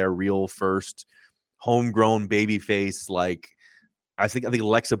might be their real first homegrown baby face. Like I think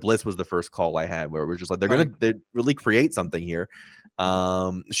Alexa Bliss was the first call I had where it was just like they really create something here.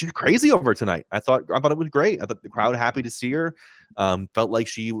 She's crazy over tonight. I thought it was great. I thought the crowd happy to see her. Felt like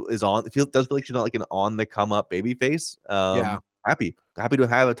she is on. Does feel like she's not like an on the come up baby face. Happy to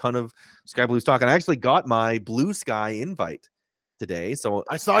have a ton of Sky Blue stock. And I actually got my Blue Sky invite today. So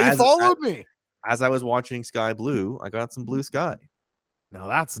I saw you followed me as I was watching Sky Blue. I got some Blue Sky. Now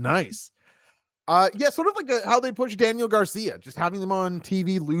that's nice. Yeah, sort of like how they push Daniel Garcia, just having them on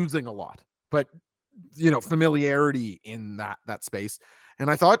TV, losing a lot, but familiarity in that space.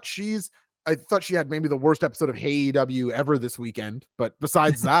 And I thought she had maybe the worst episode of Hey EW ever this weekend. But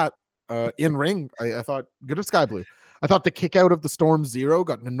besides that, in ring, I thought good of Sky Blue. I thought the kick out of the Storm Zero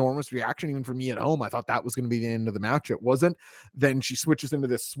got an enormous reaction, even for me at home. I thought that was going to be the end of the match. It wasn't. Then she switches into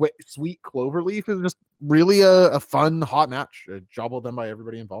this sweet Cloverleaf. It was just really a fun, hot match. A job well done by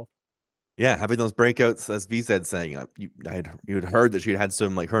everybody involved. Yeah, having those breakouts, as V said, saying you had heard that she had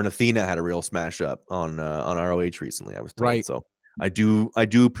some, like her and Athena had a real smash up on ROH recently. I was told. Right. So I do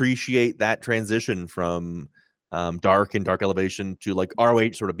appreciate that transition from Dark Elevation to like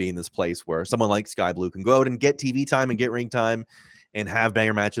ROH sort of being this place where someone like Sky Blue can go out and get TV time and get ring time and have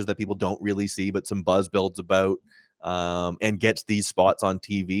banger matches that people don't really see, but some buzz builds about. And gets these spots on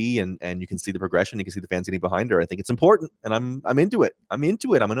TV and you can see the progression. You can see the fans getting behind her. I think it's important, and I'm into it. I'm in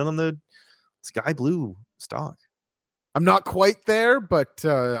on the Sky Blue stock. I'm not quite there, but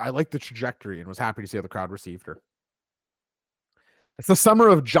I like the trajectory and was happy to see how the crowd received her. It's the summer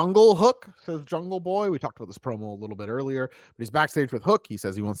of Jungle Hook, says Jungle Boy. We talked about this promo a little bit earlier, but he's backstage with Hook. He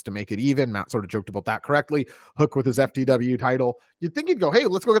says he wants to make it even. Matt sort of joked about that correctly. Hook with his FTW title. You'd think he'd go, hey,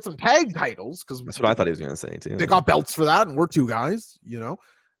 let's go get some tag titles, because that's what I thought he was going to say too. They got belts for that, and we're two guys,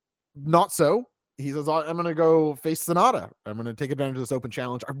 Not so. He says, I'm going to go face Sonata. I'm going to take advantage of this open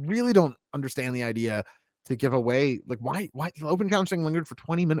challenge. I really don't understand the idea to give away, like, why the open challenge thing lingered for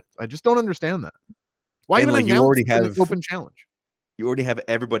 20 minutes. I just don't understand that. Why even you already have an open challenge? You already have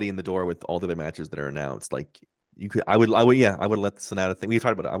everybody in the door with all the other matches that are announced. Like I would let the Sonata thing. We've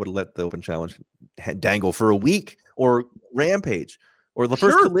talked about it. I would let the open challenge dangle for a week, or Rampage, or the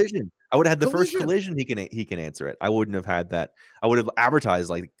first Collision. I would have had the first Collision. He can answer it. I wouldn't have had that. I would have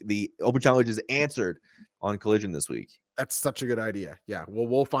advertised like the open challenge is answered on Collision this week. That's such a good idea. Yeah. Well,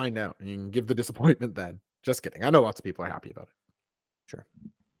 we'll find out, and you can give the disappointment then. Just kidding. I know lots of people are happy about it. Sure.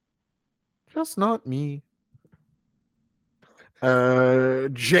 Just not me.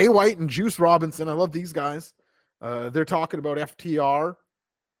 Jay White and Juice Robinson. I love these guys. They're talking about FTR.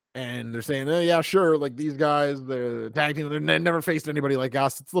 And they're saying, yeah, sure, like these guys, the tag team, they never faced anybody like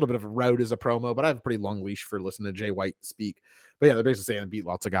us. It's a little bit of a route as a promo, but I have a pretty long leash for listening to Jay White speak. But yeah, they're basically saying beat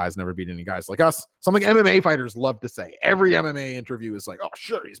lots of guys, never beat any guys like us. Something MMA fighters love to say. Every MMA interview is like, oh,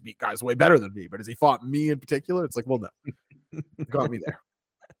 sure, he's beat guys way better than me, but has he fought me in particular? It's like, well, no, you got me there.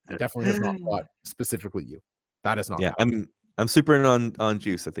 He definitely has not fought specifically you. That is not. Yeah, I'm super in on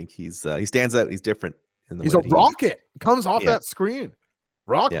Juice. I think he stands out. He's different. He's a rocket. Comes off that screen.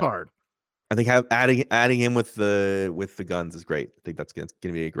 Rock hard. I think adding him with the guns is great. I think that's gonna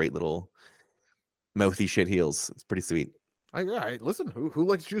be a great little mouthy shit heels. It's pretty sweet. Listen, who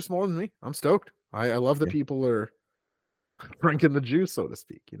likes Juice more than me? I'm stoked. I love that people are drinking the juice, so to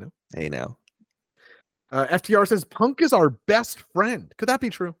speak, you know. Hey now. FTR says Punk is our best friend. Could that be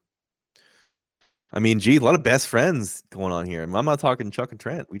true? I mean, gee, a lot of best friends going on here. I'm not talking Chuck and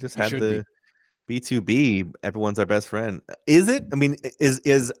Trent. We just had the B2B. Everyone's our best friend. Is it? I mean, is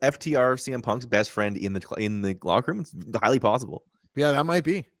FTR CM Punk's best friend in the locker room? It's highly possible. Yeah, that might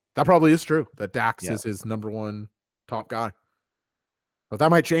be. That probably is true. That Dax is his number one top guy. But that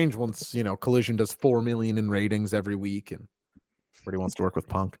might change once, you know, Collision does 4 million in ratings every week and everybody wants to work with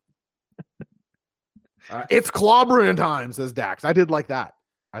Punk. It's clobbering time, says Dax. I did like that.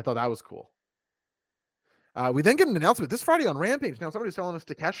 I thought that was cool. We then get an announcement this Friday on Rampage. Now somebody's telling us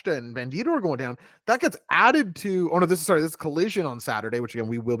Takeshita and Bandito are going down. That gets added to. Oh no, this is Collision on Saturday, which again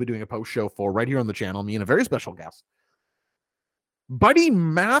we will be doing a post show for right here on the channel. Me and a very special guest, Buddy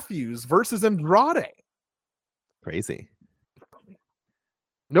Matthews versus Andrade. Crazy.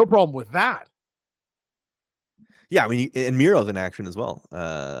 No problem with that. Yeah, I mean, and Miro's in action as well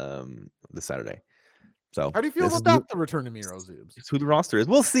this Saturday. So how do you feel about that? The return to Miro, Zoobs. It's who the roster is.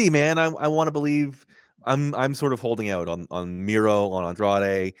 We'll see, man. I want to believe. I'm sort of holding out on Miro, on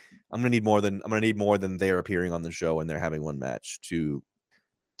Andrade. I'm gonna need more than they're appearing on the show and they're having one match to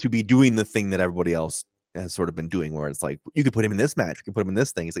be doing the thing that everybody else has sort of been doing, where it's like you could put him in this match, you could put him in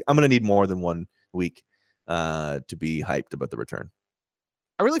this thing. It's like I'm gonna need more than 1 week to be hyped about the return.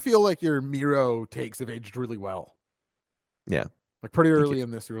 I really feel like your Miro takes have aged really well. Yeah, like pretty early in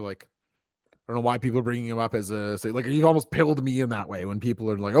this, you were like, I don't know why people are bringing him up as like you almost pilled me in that way when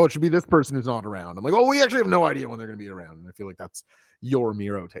people are like, oh, it should be this person who's not around. I'm like, oh, we actually have no idea when they're going to be around. And I feel like that's your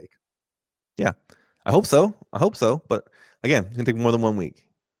Miro take. Yeah, I hope so. But again, it's going to take more than 1 week.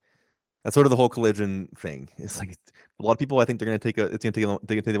 That's sort of the whole Collision thing. It's like a lot of people, I think it's going to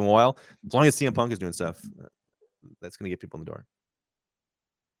take them a while. As long as CM Punk is doing stuff, that's going to get people in the door.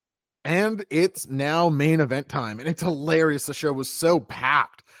 And it's now main event time. And it's hilarious. The show was so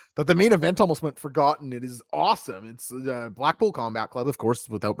packed that the main event almost went forgotten. It is awesome. It's Blackpool Combat Club, of course,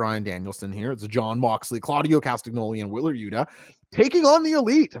 without Bryan Danielson here. It's John Moxley, Claudio Castagnoli, and Willer Yuta taking on the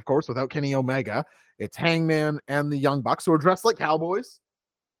Elite, of course, without Kenny Omega. It's Hangman and the Young Bucks, who are dressed like cowboys.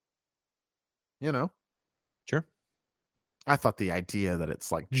 You know. Sure. I thought the idea that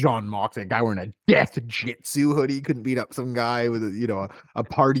it's like John Moxley, a guy wearing a Death Jitsu hoodie, couldn't beat up some guy with a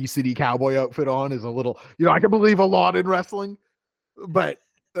Party City cowboy outfit on is a little, I can believe a lot in wrestling, but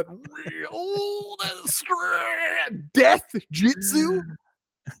that real Death Jitsu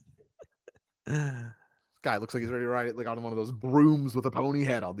guy looks like he's ready to ride it like on one of those brooms with a pony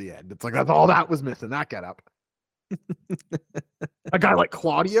head on the end. It's like that's all that was missing. That get up. A guy like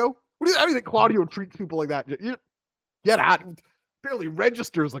Claudio. How do you think Claudio treats people like that? Get out. Barely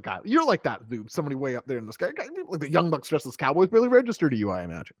registers like that. You're like that, dude. Somebody way up there in the sky. Like the Young Bucks dressed as cowboys barely register to you, I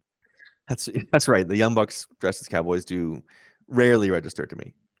imagine. That's right. The Young Bucks dressed as cowboys do rarely register to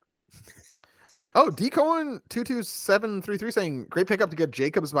me. Oh, D Cohen 22733 saying great pickup to get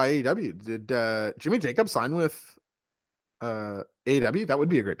Jacobs by AEW. Did Jimmy Jacobs sign with AEW? That would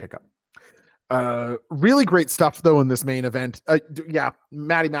be a great pickup. Really great stuff though in this main event. Yeah,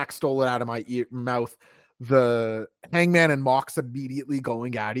 Matty Mac stole it out of my mouth. The Hangman and Mox immediately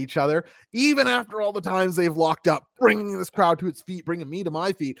going at each other, even after all the times they've locked up, bringing this crowd to its feet, bringing me to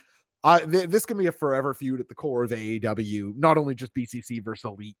my feet. This can be a forever feud at the core of AEW. Not only just BCC versus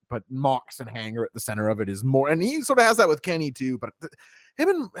Elite, but Mox and Hanger at the center of it is more. And he sort of has that with Kenny too. But him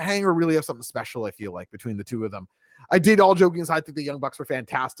and Hanger really have something special, I feel like, between the two of them. I did, all joking aside, I think the Young Bucks were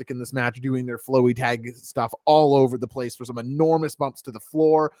fantastic in this match, doing their flowy tag stuff all over the place for some enormous bumps to the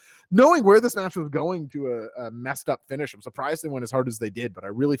floor. Knowing where this match was going to a messed up finish, I'm surprised they went as hard as they did, but I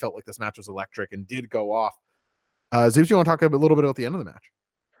really felt like this match was electric and did go off. Zeus, you want to talk a little bit about the end of the match?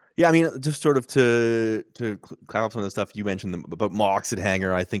 Yeah, I mean, just sort of to clarify some of the stuff you mentioned about Mox and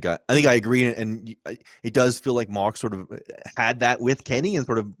Hanger. I think I agree, and it does feel like Mox sort of had that with Kenny, and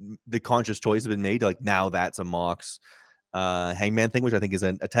sort of the conscious choice has been made. Like now, that's a Mox Hangman thing, which I think is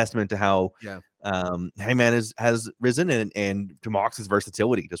a testament to how Hangman has risen and to Mox's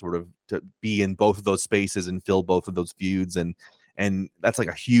versatility to sort of to be in both of those spaces and fill both of those feuds, and that's like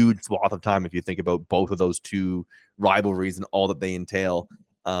a huge swath of time if you think about both of those two rivalries and all that they entail.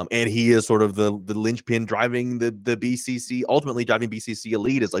 And he is sort of the linchpin driving the BCC, ultimately driving BCC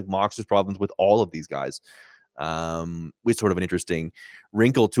Elite, is like Mox's problems with all of these guys. With sort of an interesting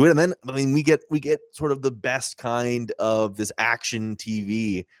wrinkle to it. And then I mean we get sort of the best kind of this action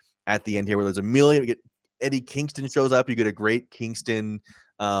TV at the end here, where there's a million. We get Eddie Kingston shows up. You get a great Kingston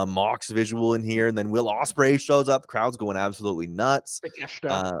Mox visual in here, and then Will Ospreay shows up. The crowd's going absolutely nuts.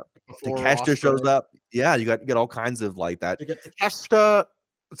 Takeshita shows up. Yeah, you got all kinds of like that. You get Takeshita,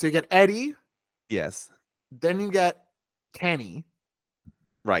 so you get Eddie. Yes. Then you get Kenny.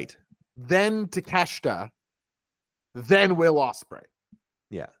 Right. Then Takeshita. Then Will Ospreay.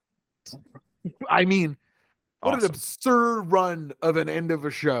 Yeah. I mean, what Awesome. an absurd run of an end of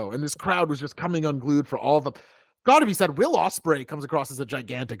a show. And this crowd was just coming unglued for all the. Got to be said, Will Ospreay comes across as a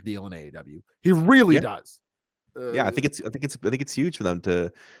gigantic deal in AEW. He really does. Yeah, I think it's huge for them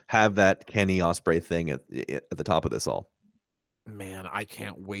to have that Kenny Ospreay thing at the top of this all. Man, I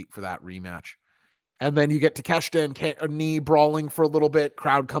can't wait for that rematch. And then you get Takeshita and Knee brawling for a little bit.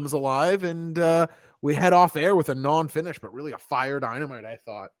 Crowd comes alive, and we head off air with a non-finish, but really a fire Dynamite, I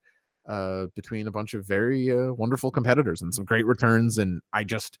thought, between a bunch of very wonderful competitors and some great returns. And I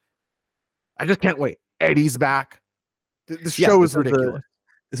just can't wait. Eddie's back. The show is ridiculous.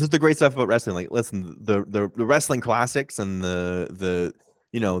 This is the great stuff about wrestling. Like, listen, the wrestling classics and the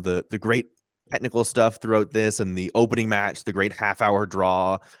great technical stuff throughout this, and the opening match, the great half-hour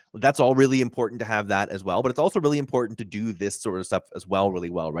draw. That's all really important to have that as well. But it's also really important to do this sort of stuff as well, really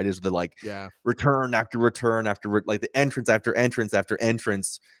well, right? Is the return after return after like the entrance after entrance after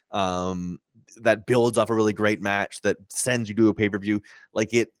entrance, that builds off a really great match that sends you to a pay-per-view.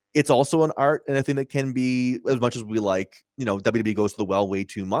 Like it's also an art, and I think that can be, as much as we like, WWE goes to the well way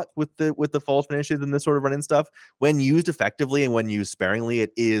too much with the false finishes and this sort of running stuff. When used effectively and when used sparingly,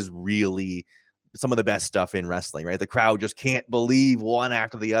 it is really some of the best stuff in wrestling, right? The crowd just can't believe one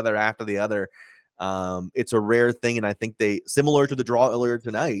after the other after the other. It's a rare thing, and I think similar to the draw earlier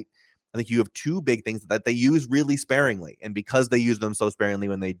tonight, I think you have two big things that they use really sparingly, and because they use them so sparingly,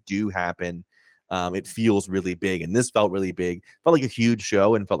 when they do happen, it feels really big. And this felt really big, felt like a huge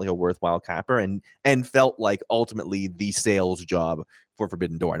show, and felt like a worthwhile capper, and felt like ultimately the sales job for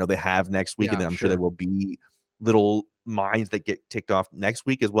Forbidden Door. I know they have next week, and then I'm sure there will be little mines that get ticked off next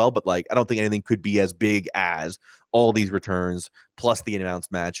week as well, but like I don't think anything could be as big as all these returns plus the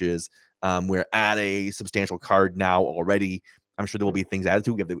announced matches. We're at a substantial card now already. I'm sure there will be things added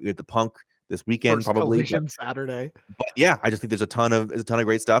to. We have the Punk this weekend, probably Saturday. But yeah, I just think there's a ton of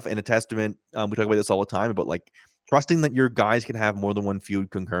great stuff, and a testament. We talk about this all the time, but like trusting that your guys can have more than one feud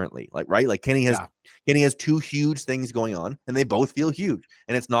concurrently. Like, right? Like Kenny has two huge things going on, and they both feel huge.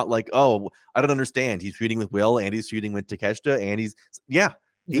 And it's not like, oh, I don't understand. He's feuding with Will, and he's feuding with Takeshita, and he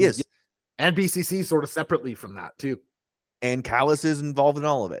is. And BCC sort of separately from that too. And Callis is involved in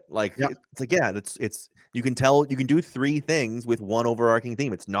all of it. Like it's like, it's you can tell you can do three things with one overarching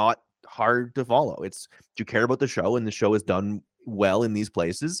theme. It's not hard to follow. It's you care about the show, and the show is done well in these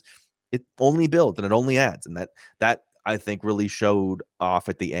places. It only builds and it only adds, and that I think really showed off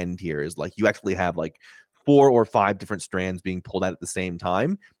at the end here. Is like you actually have like 4 or 5 different strands being pulled out at the same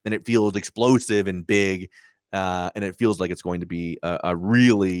time, and it feels explosive and big, and it feels like it's going to be a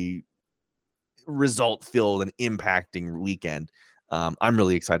really result filled and impacting weekend. I'm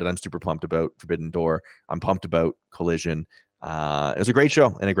really excited. I'm super pumped about Forbidden Door. I'm pumped about Collision. It was a great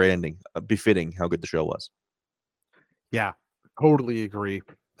show and a great ending, befitting how good the show was. Yeah, totally agree.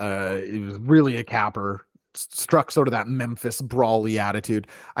 It was really a capper. Struck sort of that Memphis brawly attitude.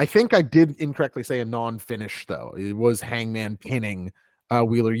 I think I did incorrectly say a non-finish though. It was Hangman pinning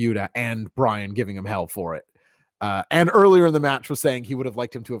Wheeler Yuta and Brian giving him hell for it. And earlier in the match was saying he would have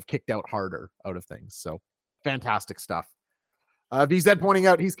liked him to have kicked out harder out of things. So fantastic stuff. VZ pointing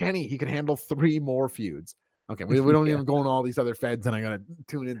out he's Kenny. He can handle 3 more feuds. Okay, we don't even go on all these other feds, and I gotta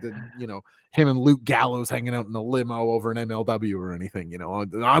tune into him and Luke Gallows hanging out in the limo over an MLW or anything.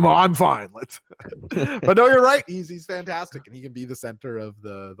 I'm fine. But no, you're right. He's fantastic, and he can be the center of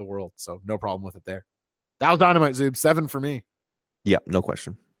the world. So no problem with it there. That was Dynamite, Zoob. 7 for me. Yeah, no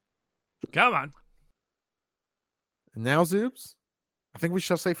question. Come on. And now, Zoobs, I think we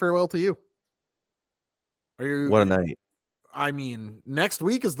shall say farewell to you. What a night. I mean, next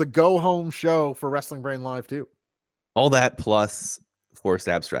week is the go-home show for Wrestling Brain Live, too. All that plus Forced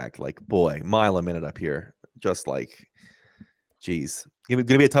Abstract. Like, boy, mile a minute up here. Just like, Jeez, gonna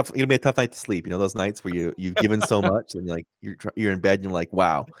be a tough night to sleep. You know those nights where you've given so much and like you're in bed and you're like,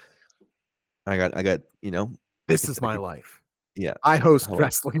 wow, I got This is my life. yeah. I host How-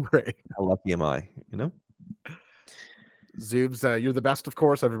 Wrestling Brain. How lucky am I? Zoobs, you're the best, of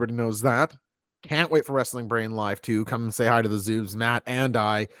course. Everybody knows that. Can't wait for Wrestling Brain Live too. Come and say hi to the Zoobs, Matt and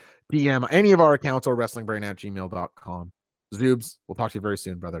I. DM any of our accounts or wrestlingbrain@gmail.com. Zoobs, we'll talk to you very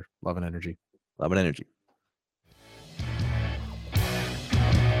soon, brother. Love and energy. Love and energy.